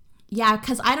them. Yeah,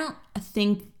 because I don't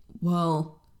think,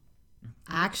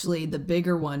 actually the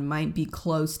bigger one might be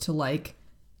close to like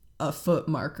a foot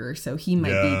marker. So he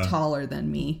might be taller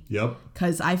than me. Yep.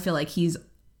 Because I feel like he's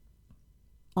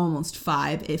almost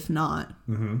 5, if not.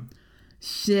 Mm-hmm.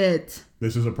 Shit.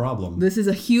 This is a problem. This is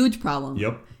a huge problem.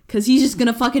 Yep. Because he's just going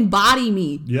to fucking body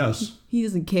me. Yes. He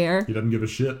doesn't care. He doesn't give a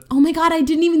shit. Oh my God, I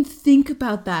didn't even think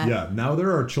about that. Yeah, now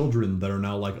there are children that are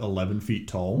now like 11 feet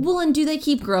tall. Well, and do they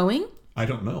keep growing? I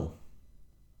don't know.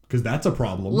 Because that's a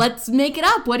problem. Let's make it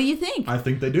up. What do you think? I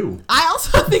think they do. I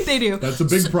also think they do. That's a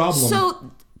big problem.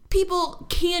 So people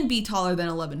can be taller than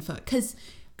 11 foot.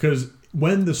 Because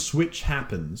when the switch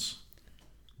happens,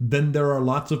 then there are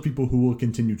lots of people who will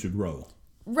continue to grow.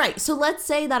 Right. So let's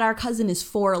say that our cousin is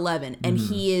 4'11" and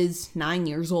he is 9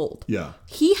 years old. Yeah.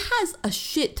 He has a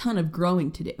shit ton of growing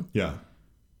to do. Yeah.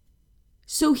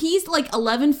 So he's like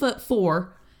 11'4"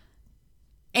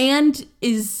 and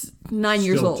is 9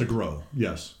 years old. Still to grow.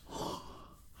 Yes.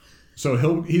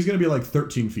 So he's going to be like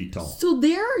 13 feet tall. So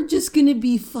they're just going to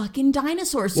be fucking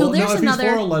dinosaurs. So there's another.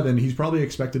 If he's 4'11", he's probably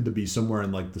expected to be somewhere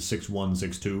in like the 6'1",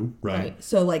 6'2", right?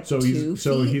 So like 2 feet.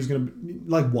 So he's going to be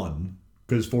like 1.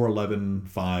 Because 4'11",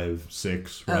 5,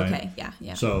 6, right? Okay,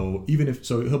 yeah. So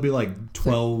he'll be like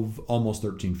 12, almost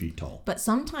 13 feet tall. But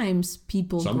sometimes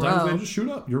people Sometimes grow. they just shoot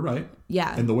up. You're right.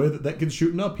 Yeah. And the way that kid's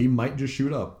shooting up, he might just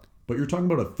shoot up. But you're talking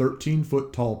about a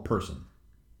 13-foot tall person.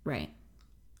 Right.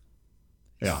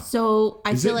 Yeah. So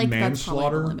I feel like that's probably the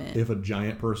manslaughter limit. if a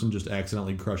giant person just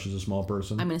accidentally crushes a small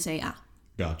person? I'm going to say yeah.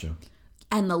 Gotcha.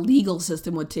 And the legal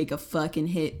system would take a fucking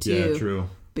hit too. Yeah, true.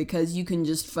 Because you can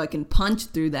just fucking punch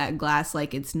through that glass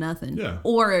like it's nothing. Yeah.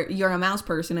 Or you're a mouse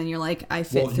person and you're like, I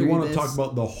fit through this. Well, you want to talk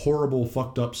about the horrible,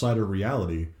 fucked up side of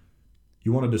reality.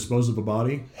 You want to dispose of a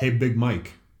body? Hey, Big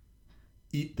Mike,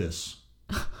 eat this.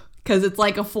 Because it's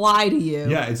like a fly to you.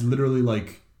 Yeah, it's literally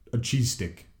like a cheese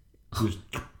stick. Just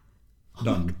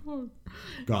done.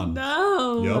 Gone.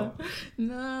 No. Yep.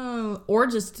 No. Or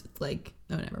just like,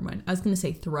 no, never mind. I was going to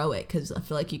say throw it because I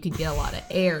feel like you could get a lot of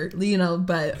air,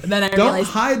 but then I realized don't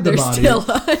hide the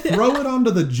body. Throw it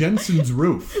onto the Jensen's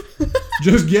roof.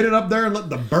 Just get it up there and let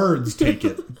the birds take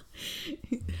it.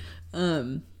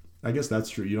 I guess that's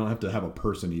true. You don't have to have a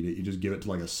person eat it. You just give it to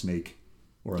like a snake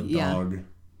or a dog.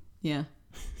 Yeah.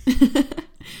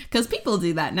 Because people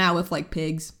do that now with like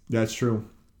pigs. That's true.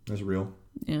 That's real.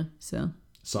 Yeah, so.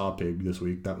 Saw a pig this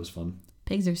week. That was fun.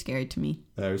 Pigs are scary to me.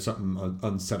 There's something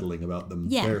unsettling about them.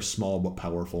 Yeah. They're small but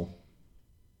powerful.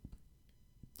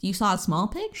 You saw a small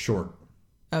pig? Short.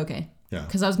 Okay. Yeah.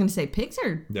 Because I was going to say pigs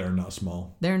are... They're not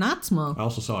small. They're not small. I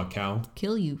also saw a cow.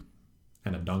 Kill you.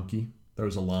 And a donkey. There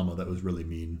was a llama that was really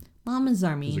mean. Llamas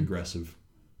are mean. It was aggressive.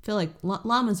 I feel like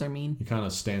llamas are mean. He kind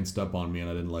of stanced up on me and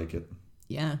I didn't like it.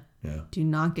 Yeah. Yeah. Do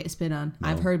not get spit on. No.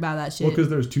 I've heard about that shit. Well, because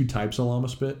there's 2 types of llama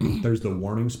spit. There's the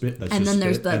warning spit. That's and just then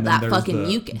there's spit, that fucking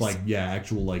mucus. Like, yeah,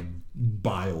 actual like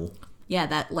bile. Yeah,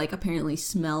 that like apparently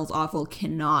smells awful,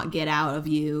 cannot get out of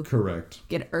you. Correct.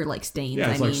 Or like stains.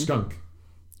 Yeah, it's like skunk.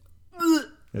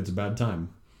 It's a bad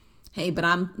time. Hey, but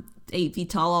I'm 8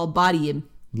 feet tall, I'll body you.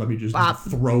 Let me just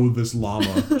throw this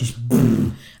llama. Just.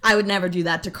 I would never do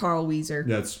that to Carl Weezer.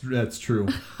 That's true.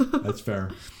 That's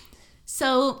fair.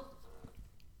 So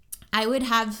I would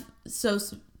have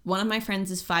one of my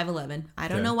friends is 5'11". I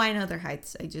don't know why I know their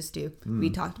heights. I just do. We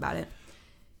talked about it.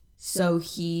 So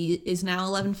he is now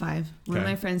 11'5". One of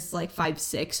my friends is like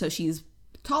 5'6", so she's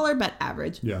taller but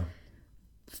average. Yeah.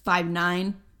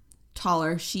 5'9",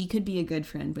 taller. She could be a good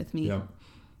friend with me. Yeah.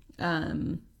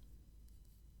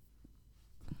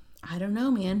 I don't know,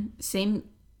 man. Same.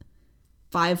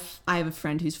 I have a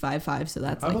friend who's 5'5", so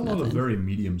that's like I have a lot nothing. of very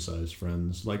medium-sized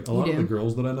friends. Like a lot of the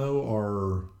girls that I know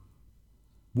are,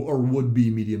 or would be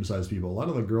medium-sized people. A lot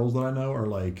of the girls that I know are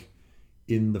like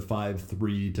in the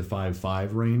 5'3" to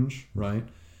 5'5" range, right?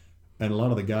 And a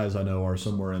lot of the guys I know are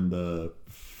somewhere in the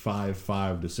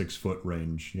 5'5" to 6 foot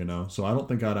range, you know? So I don't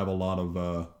think I'd have a lot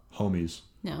of homies.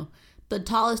 No. The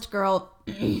tallest girl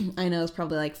I know is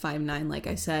probably like 5'9", like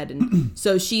I said. And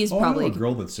so she's probably... I know a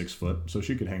girl that's 6 foot, so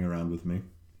she could hang around with me.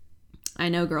 I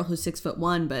know a girl who's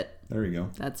 6'1", but... There you go.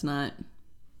 That's not...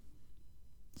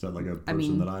 Is that like a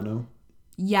person that I know?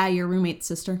 Yeah, your roommate's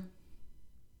sister.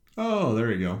 Oh,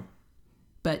 there you go.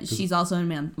 But she's also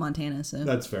in Montana, so...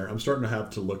 That's fair. I'm starting to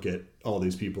have to look at all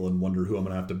these people and wonder who I'm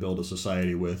going to have to build a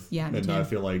society with. Yeah, me and too. I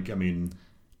feel like,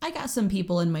 I got some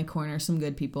people in my corner, some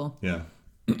good people. Yeah.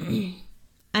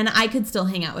 And I could still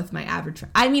hang out with my average...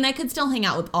 I could still hang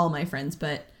out with all my friends,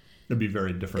 but... It'd be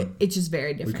very different. It's just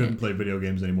very different. We couldn't play video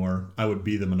games anymore. I would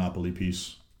be the Monopoly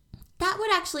piece. That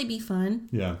would actually be fun.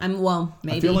 Yeah.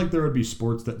 Maybe. I feel like there would be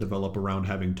sports that develop around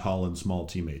having tall and small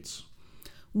teammates.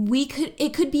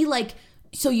 It could be like...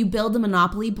 So you build a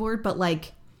Monopoly board, but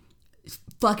like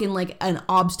fucking like an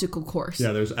obstacle course.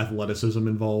 Yeah, there's athleticism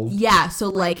involved. Yeah, so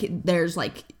like there's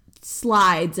like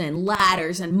slides and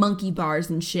ladders and monkey bars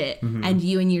and shit. Mm-hmm. And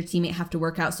you and your teammate have to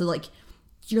work out. So like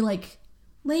you're like,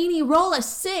 Lainie, roll a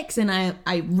 6, and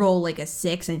I roll like a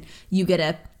 6, and you get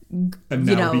a... And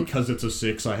now because it's a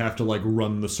 6, I have to like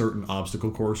run the certain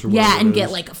obstacle course or whatever. Yeah, and get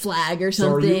like a flag or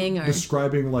something. So are you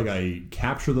describing like a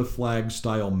capture the flag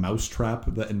style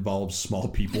mousetrap that involves small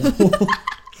people?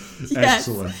 Yes.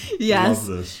 Excellent. Yes.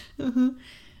 Love this.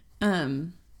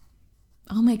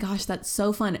 Oh my gosh, that's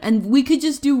so fun. And we could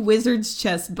just do wizard's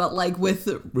chess, but like with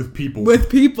people. With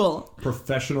people.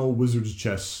 Professional wizard's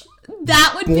chess.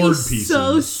 That would be pieces.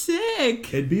 So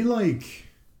sick. It'd be like...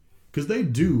 Because they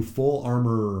do full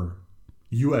armor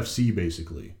UFC,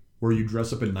 basically, where you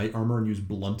dress up in knight armor and use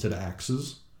blunted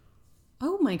axes.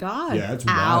 Oh, my God. Yeah, it's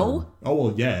wild. Oh,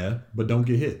 well, yeah, but don't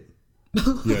get hit.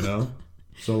 You know?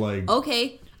 So, like...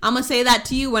 Okay, I'm going to say that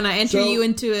to you when I enter you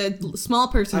into a small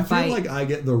person fight. I feel like I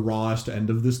get the rawest end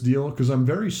of this deal, because I'm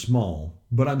very small,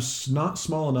 but I'm not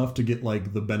small enough to get,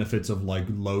 like, the benefits of, like,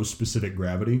 low specific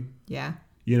gravity. Yeah.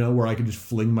 You know, where I can just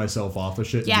fling myself off of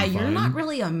shit. Yeah, and be you're fine. not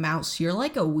really a mouse. You're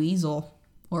like a weasel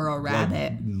or a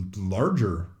rabbit. Like,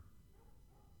 larger.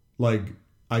 Like,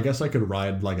 I guess I could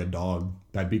ride like a dog.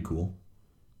 That'd be cool.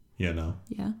 You know?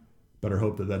 Yeah. Better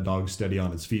hope that dog's steady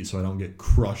on its feet so I don't get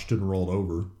crushed and rolled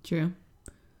over. True.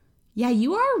 Yeah,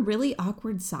 you are a really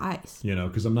awkward size. You know,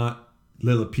 because I'm not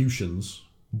Lilliputians,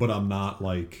 but I'm not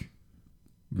like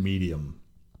medium,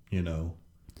 you know?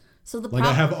 So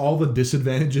I have all the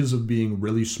disadvantages of being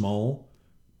really small,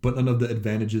 but none of the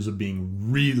advantages of being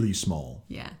really small.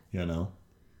 Yeah. You know?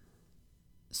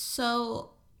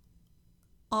 So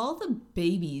all the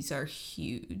babies are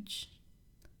huge.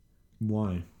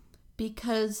 Why?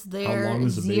 Because they're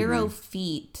 0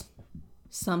 feet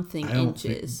something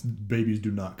inches. Babies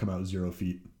do not come out 0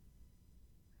 feet.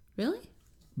 Really?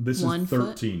 This is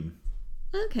 13.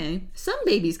 Foot? Okay. Some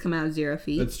babies come out 0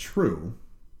 feet. That's true.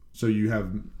 So you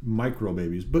have micro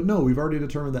babies. But no, we've already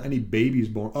determined that any babies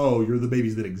born... Oh, you're the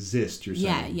babies that exist, you're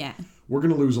saying. Yeah. We're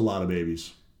going to lose a lot of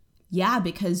babies. Yeah,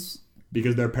 because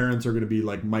their parents are going to be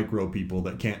like micro people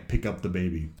that can't pick up the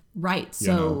baby. Right.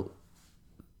 So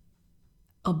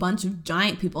a bunch of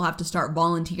giant people have to start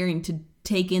volunteering to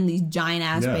take in these giant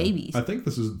ass babies. I think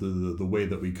this is the way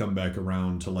that we come back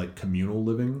around to like communal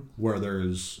living, where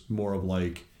there's more of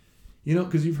like... You know,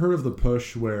 because you've heard of the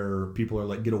push where people are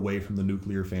like, get away from the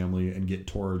nuclear family and get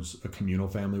towards a communal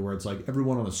family, where it's like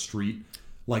everyone on a street,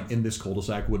 like in this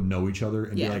cul-de-sac, would know each other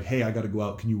and be like, hey, I got to go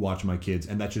out. Can you watch my kids?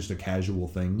 And that's just a casual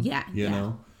thing. Yeah. You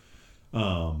know?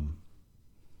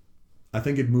 I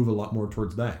think it'd move a lot more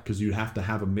towards that, because you'd have to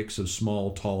have a mix of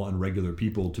small, tall, and regular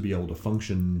people to be able to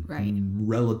function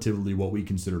relatively what we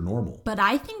consider normal. But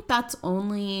I think that's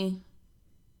only...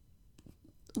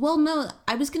 Well, no,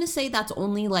 I was going to say that's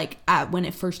only like when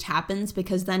it first happens,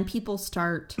 because then people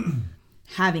start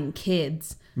having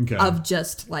kids of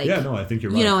just like... Yeah, no, I think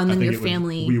you're right. You know, and then your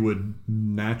family... We would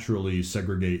naturally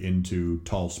segregate into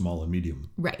tall, small, and medium.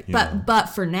 Right. But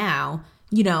for now,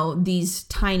 you know, these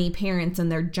tiny parents and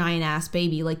their giant ass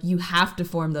baby, like you have to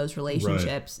form those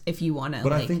relationships if you want to.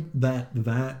 But I think that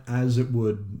as it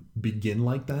would begin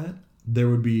like that, there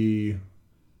would be...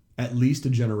 at least a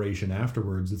generation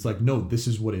afterwards, it's like, no, this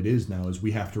is what it is now, is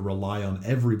we have to rely on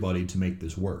everybody to make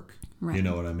this work. Right. You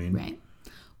know what I mean? Right.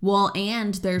 Well,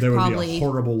 and there would be a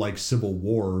horrible, like, civil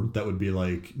war that would be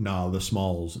like, nah, the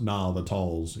smalls, nah, the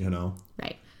talls, you know?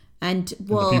 Right. And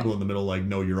the people in the middle like,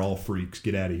 no, you're all freaks,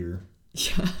 get out of here.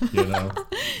 Yeah. You know?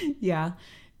 Yeah.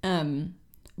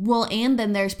 Well, and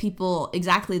then there's people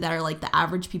exactly that are like the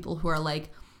average people who are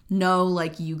like, no,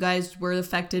 like, you guys were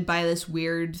affected by this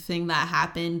weird thing that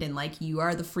happened, and, like, you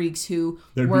are the freaks who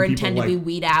were intended to be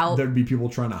weed out. There'd be people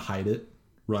trying to hide it,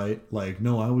 right? Like,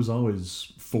 no, I was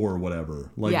always for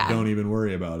whatever. Like, don't even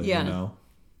worry about it, you know?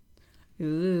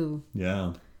 Ooh.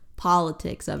 Yeah.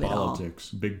 Politics of it all.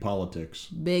 Politics. Big politics.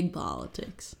 Big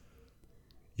politics.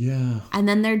 Yeah. And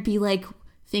then there'd be, like,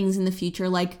 things in the future,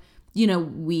 like, you know,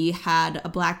 we had a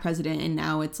black president, and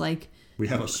now it's, like... We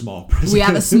have a small president. We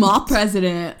have a small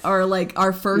president, or like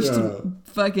our first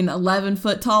fucking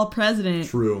 11-foot tall president.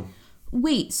 True.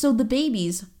 Wait, so the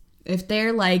babies, if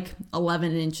they're like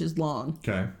 11 inches long.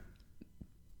 Okay.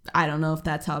 I don't know if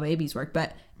that's how babies work,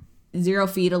 but 0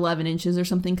 feet, 11 inches or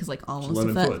something, because like almost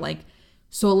a foot. Like,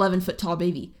 so 11-foot tall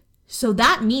baby. So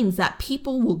that means that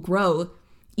people will grow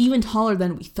even taller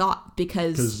than we thought,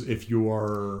 because if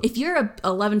you're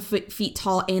 11 feet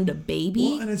tall and a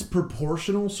baby, well, and it's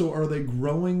proportional. So are they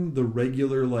growing the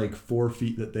regular like 4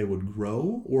 feet that they would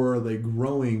grow, or are they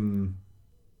growing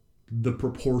the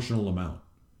proportional amount?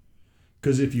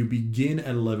 Because if you begin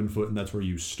at 11 foot and that's where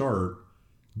you start,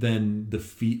 then the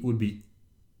feet would be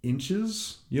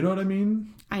inches. You know what I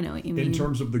mean? I know what you mean. In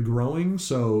terms of the growing,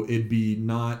 so it'd be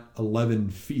not 11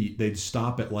 feet. They'd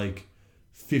stop at like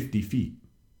 50 feet.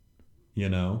 You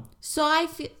know? So I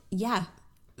feel, yeah.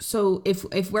 So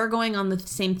if we're going on the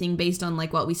same thing based on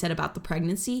like what we said about the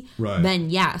pregnancy, right, then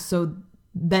yeah, so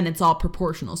then it's all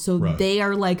proportional. So right, they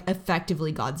are like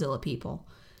effectively Godzilla people.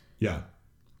 Yeah.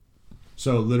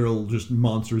 So literal just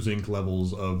Monsters Inc.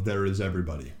 levels of there is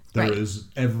everybody. There right, is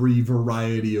every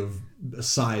variety of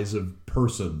size of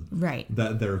person right,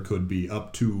 that there could be,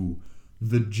 up to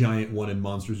the giant one in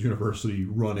Monsters University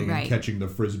running right, and catching the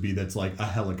frisbee that's like a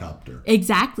helicopter.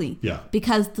 Exactly. Yeah.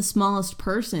 Because the smallest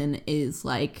person is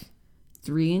like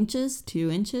 3 inches, 2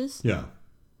 inches. Yeah.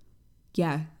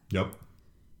 Yeah. Yep.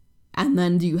 And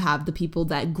then you have the people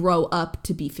that grow up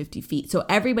to be 50 feet. So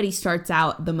everybody starts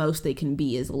out, the most they can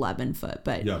be is 11 foot.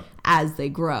 But yep, as they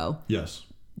grow. Yes.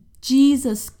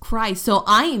 Jesus Christ. So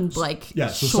I'm like,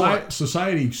 yeah, short.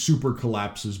 Society super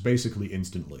collapses basically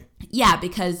instantly. Yeah,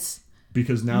 because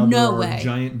now there are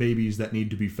giant babies that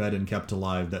need to be fed and kept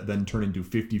alive that then turn into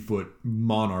 50-foot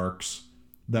monarchs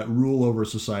that rule over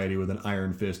society with an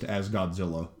iron fist as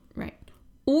Godzilla. Right.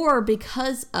 Or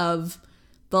because of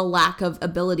the lack of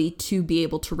ability to be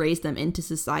able to raise them into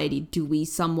society, do we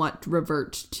somewhat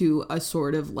revert to a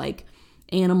sort of like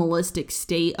animalistic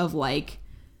state of like,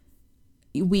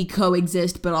 we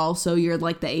coexist, but also you're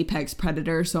like the apex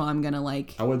predator, so I'm gonna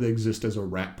like... I would exist as a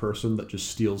rat person that just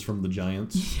steals from the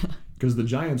giants. Yeah. Because the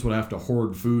giants would have to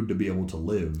hoard food to be able to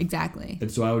live. Exactly. And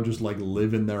so I would just like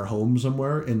live in their home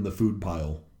somewhere in the food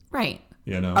pile. Right.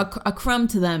 You know? A crumb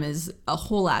to them is a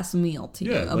whole ass meal to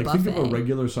you. Yeah, like buffet. think of a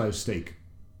regular sized steak.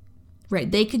 Right.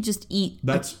 They could just eat...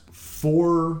 That's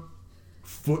 4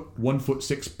 foot,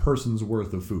 1'6" person's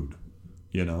worth of food.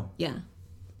 You know? Yeah.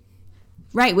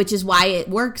 Right, which is why it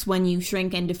works when you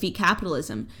shrink and defeat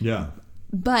capitalism. Yeah.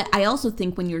 But I also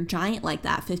think when you're giant like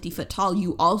that, 50 foot tall,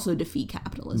 you also defeat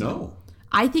capitalism. No.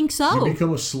 I think so. You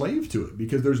become a slave to it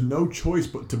because there's no choice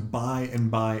but to buy and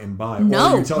buy and buy.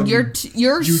 No,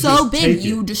 you're so big,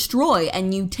 you it. Destroy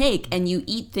and you take and you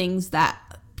eat things that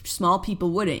small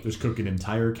people wouldn't. Just cook an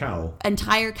entire cow.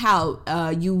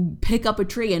 You pick up a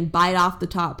tree and bite off the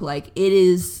top. Like, it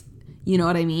is, you know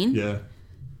what I mean? Yeah.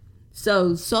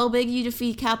 So big you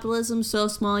defeat capitalism, so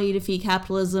small you defeat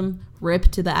capitalism.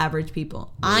 Rip to the average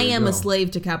people. I am a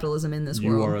slave to capitalism in this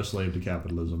world. You are a slave to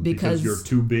capitalism because you're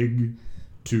too big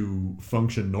to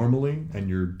function normally and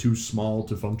you're too small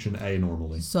to function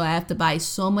anormally. So I have to buy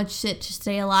so much shit to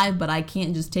stay alive, but I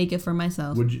can't just take it for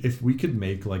myself. If we could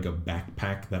make like a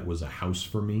backpack that was a house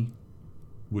for me,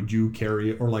 would you carry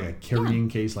it? Or like a carrying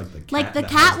case like the cat? Like the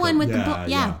cat one with the...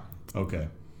 Yeah. Okay.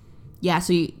 Yeah,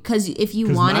 so because if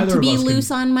you wanted to be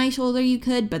loose on my shoulder, you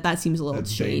could, but that seems a little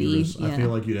shady. Yeah. I feel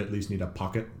like you'd at least need a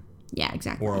pocket. Yeah,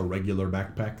 exactly. Or a regular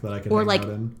backpack that I can hang out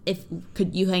in.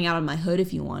 Could you hang out on my hood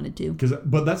if you wanted to?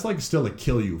 But that's like still a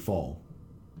kill you fall.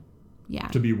 Yeah.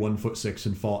 To be 1'6"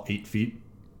 and fall 8 feet.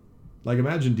 Like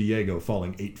imagine Diego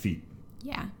falling 8 feet.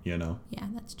 Yeah. You know? Yeah,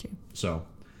 that's true. So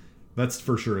that's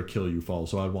for sure a kill you fall.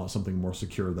 So I'd want something more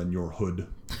secure than your hood.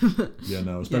 You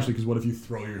know, especially because what if you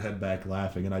throw your head back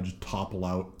laughing and I just topple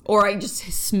out? Or I just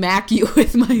smack you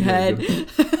with my head.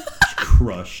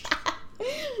 Crushed.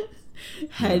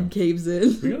 Head caves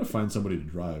in. We gotta find somebody to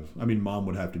drive. I mean, Mom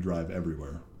would have to drive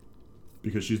everywhere.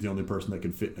 Because she's the only person that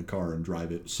can fit in a car and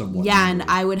drive it somewhat. Yeah, and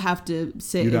I would have to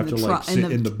sit in the truck.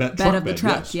 In the bed of the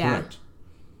truck, yes, yeah. Correct.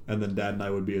 And then Dad and I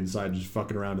would be inside just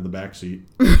fucking around in the back seat.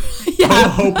 Yeah.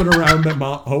 hoping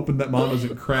that Mom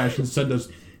doesn't crash and send us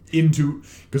into...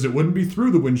 Because it wouldn't be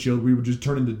through the windshield. We would just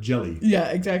turn into jelly. Yeah,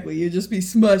 exactly. You'd just be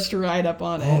smushed right up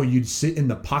on it. Oh, you'd sit in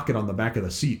the pocket on the back of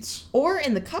the seats. Or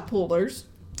in the cup holders.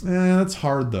 That's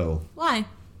hard, though. Why?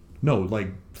 No, like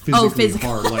physically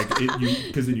hard. Like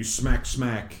because then you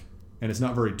smack, and it's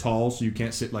not very tall, so you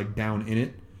can't sit like down in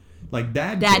it. Like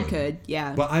Dad could,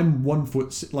 yeah. But I'm 1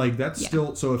 foot. Like that's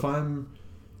still. So if I'm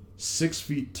 6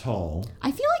 feet tall,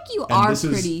 I feel like you are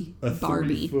pretty a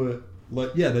Barbie. 3 foot.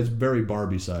 Like, yeah, that's very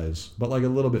Barbie size, but like a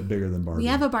little bit bigger than Barbie. We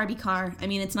have a Barbie car. I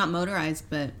mean, it's not motorized,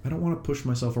 but... I don't want to push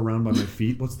myself around by my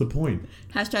feet. What's the point?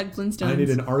 Hashtag Flintstones. I need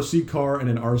an RC car and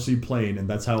an RC plane, and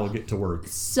that's how I'll get to work.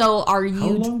 So are you... How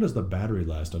long does the battery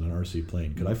last on an RC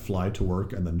plane? Could I fly to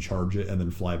work and then charge it and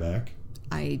then fly back?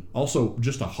 Also,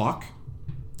 just a hawk?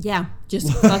 Yeah,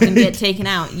 just fucking get taken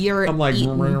out. You're I'm like,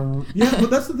 eaten. yeah, but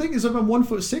that's the thing is if I'm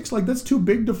 1'6", like that's too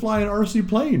big to fly an RC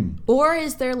plane. Or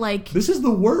is there like... This is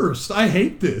the worst. I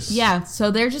hate this. Yeah,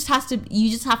 so there just has to... You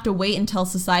just have to wait until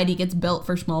society gets built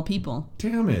for small people.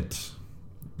 Damn it.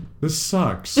 This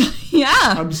sucks. Yeah.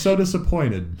 I'm so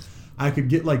disappointed. I could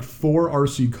get like 4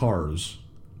 RC cars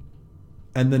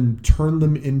and then turn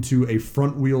them into a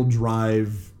front wheel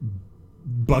drive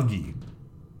buggy.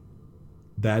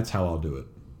 That's how I'll do it.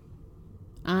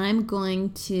 I'm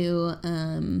going to...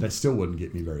 that still wouldn't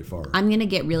get me very far. I'm going to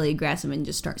get really aggressive and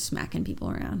just start smacking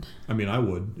people around. I mean, I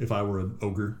would if I were an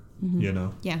ogre, you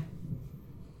know? Yeah.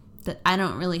 I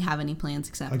don't really have any plans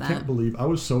except that. I can't believe... I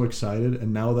was so excited,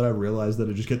 and now that I realized that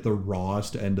I just get the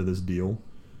rawest end of this deal.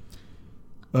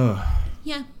 Ugh.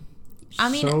 Yeah.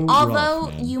 I mean, So although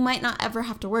rough, man. you might not ever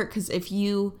have to work, because if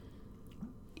you're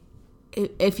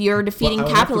defeating Well, I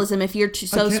would capitalism, if you're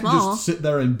so I can't small... just sit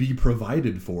there and be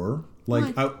provided for.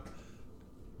 Like, Why?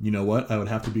 you know what? I would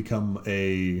have to become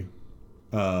a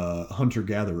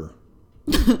hunter-gatherer.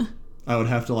 I would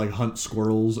have to, like, hunt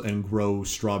squirrels and grow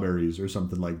strawberries or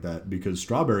something like that. Because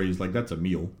strawberries, like, that's a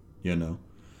meal, you know?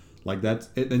 Like, that's...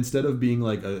 instead of being,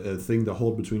 like, a thing to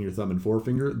hold between your thumb and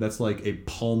forefinger, that's, like, a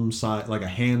palm-size... Like, a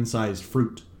hand-sized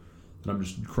fruit that I'm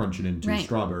just crunching into. Right.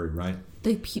 Strawberry, right?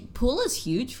 The pool is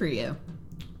huge for you.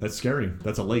 That's scary.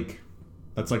 That's a lake.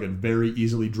 That's, like, a very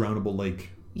easily drownable lake.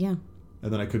 Yeah.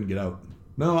 And then I couldn't get out.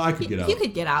 No, I could get out. You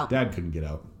could get out. Dad couldn't get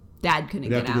out. Dad couldn't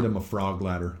We'd have get to out. get him a frog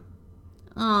ladder.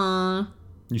 Aww.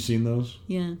 You seen those?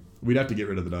 Yeah. We'd have to get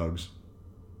rid of the dogs.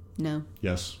 No.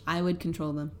 Yes, I would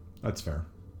control them. that's fair.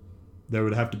 There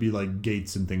would have to be like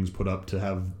gates and things put up to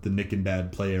have the Nick and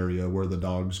Dad play area where the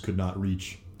dogs could not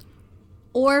reach.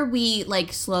 Or we,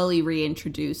 like, slowly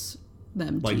reintroduce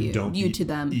them Like, to you. don't You eat, to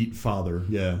them. Eat father,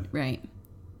 yeah. Right.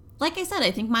 Like I said, I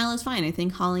think Milo's fine. I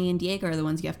think Holly and Diego are the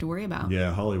ones you have to worry about.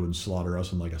 Yeah, Holly would slaughter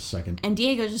us in like a second. And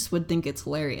Diego just would think it's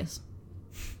hilarious.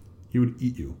 He would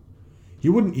eat you. He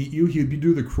wouldn't eat you. He'd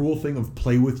do the cruel thing of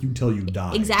play with you till you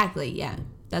die. Exactly, yeah.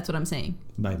 That's what I'm saying.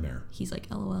 Nightmare. He's like,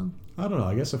 LOL. I don't know.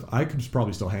 I guess if I could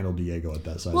probably still handle Diego at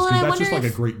that size. Well, Because I that's just wonder like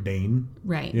if- a Great Dane.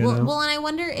 Right. You know? Well, and I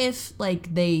wonder if, like,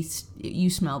 you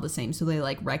smell the same, so they,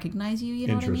 like, recognize you, you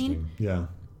know what I Interesting. mean? Yeah.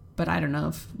 But I don't know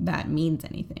if that means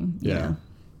anything. You Yeah. know?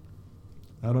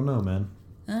 I don't know, man.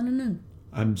 I don't know.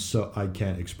 I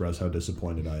can't express how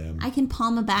disappointed I am. I can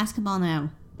palm a basketball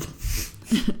now.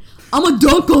 I'm a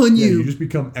dunk on Yeah, you. you just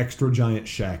become extra giant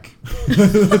Shaq.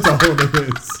 That's all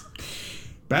it is.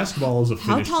 Basketball is a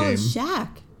How finished tall game. is Shaq?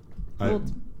 Well-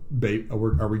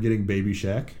 Are we getting baby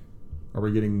Shaq? Are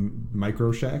we getting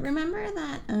micro Shaq? Remember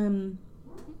that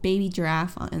baby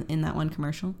giraffe in that one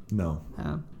commercial? No.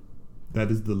 Oh.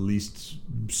 That is the least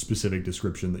specific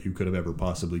description that you could have ever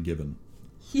possibly given.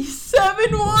 He's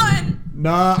 7'1".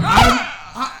 Nah,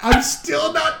 I'm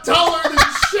still not taller than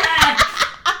Shaq.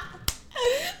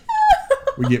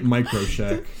 We get micro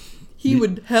Shaq. He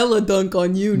would hella dunk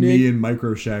on you, Nick. Me and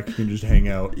micro Shaq can just hang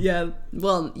out. Yeah.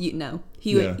 Well,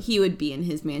 he would be in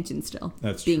his mansion still.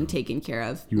 That's being true. taken care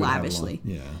of You would have lavishly.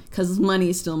 one. Yeah. Because money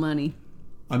is still money.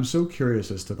 I'm so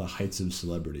curious as to the heights of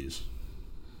celebrities.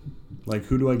 Like,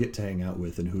 who do I get to hang out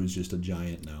with and who's just a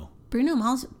giant now? Bruno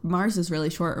Mars is really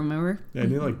short, remember? Yeah,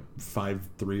 they're like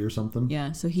 5'3" or something.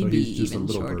 Yeah, so he'd be he's just even a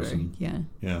little shorter. person. Yeah.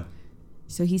 Yeah.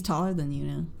 So he's taller than you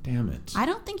now. Damn it. I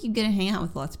don't think you get to hang out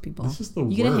with lots of people. This is the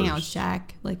You get to hang out with worst. Shaq,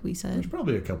 like we There's said.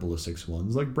 probably a couple of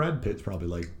 6'1s. Like, Brad Pitt's probably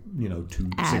like,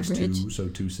 6'2", Average. so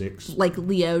 2'6". Like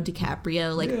Leo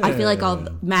DiCaprio. Like I feel like Yeah.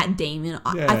 Matt Damon.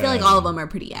 I feel like Yeah. all of them are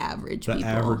pretty average The people.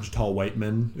 average tall white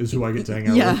men is who I get to hang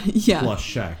out Yeah, with. yeah. Plus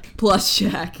Shaq. Plus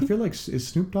Shaq. I feel like, is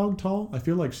Snoop Dogg tall? I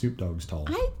feel like Snoop Dogg's tall.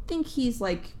 I think he's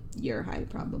like your height,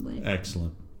 probably.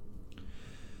 Excellent.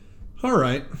 All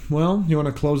right. Well, you want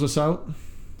to close us out?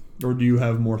 Or do you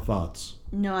have more thoughts?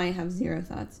 No, I have zero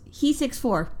thoughts. He's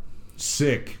 6'4".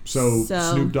 Sick. So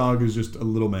Snoop Dogg is just a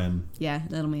little man, Yeah,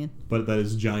 little man. but that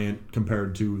is giant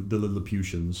compared to the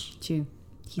Lilliputians. True.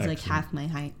 He's like Excellent. half my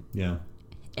height. Yeah.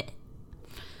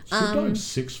 Snoop Dogg's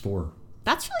 6'4".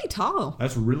 That's really tall.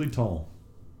 That's really tall.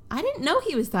 I didn't know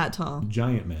he was that tall.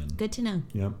 Giant man. Good to know.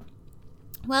 Yep.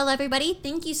 Well, everybody,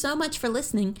 thank you so much for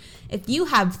listening. If you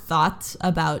have thoughts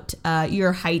about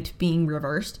your height being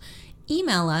reversed,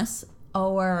 email us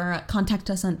or contact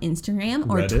us on Instagram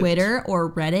or Reddit. Twitter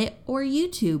or Reddit or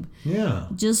YouTube. Yeah.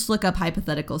 Just look up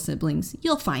Hypothetical Siblings.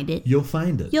 You'll find it. You'll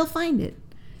find it. You'll find it.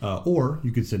 Or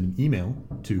you could send an email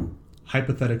to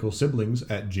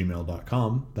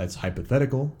hypotheticalsiblings@gmail.com. That's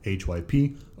hypothetical,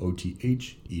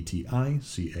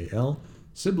 HYPOTHETICAL,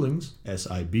 siblings,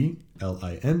 SIBLINGS,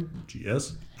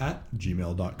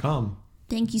 @gmail.com.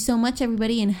 Thank you so much,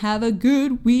 everybody, and have a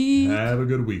good week. Have a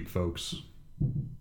good week, folks.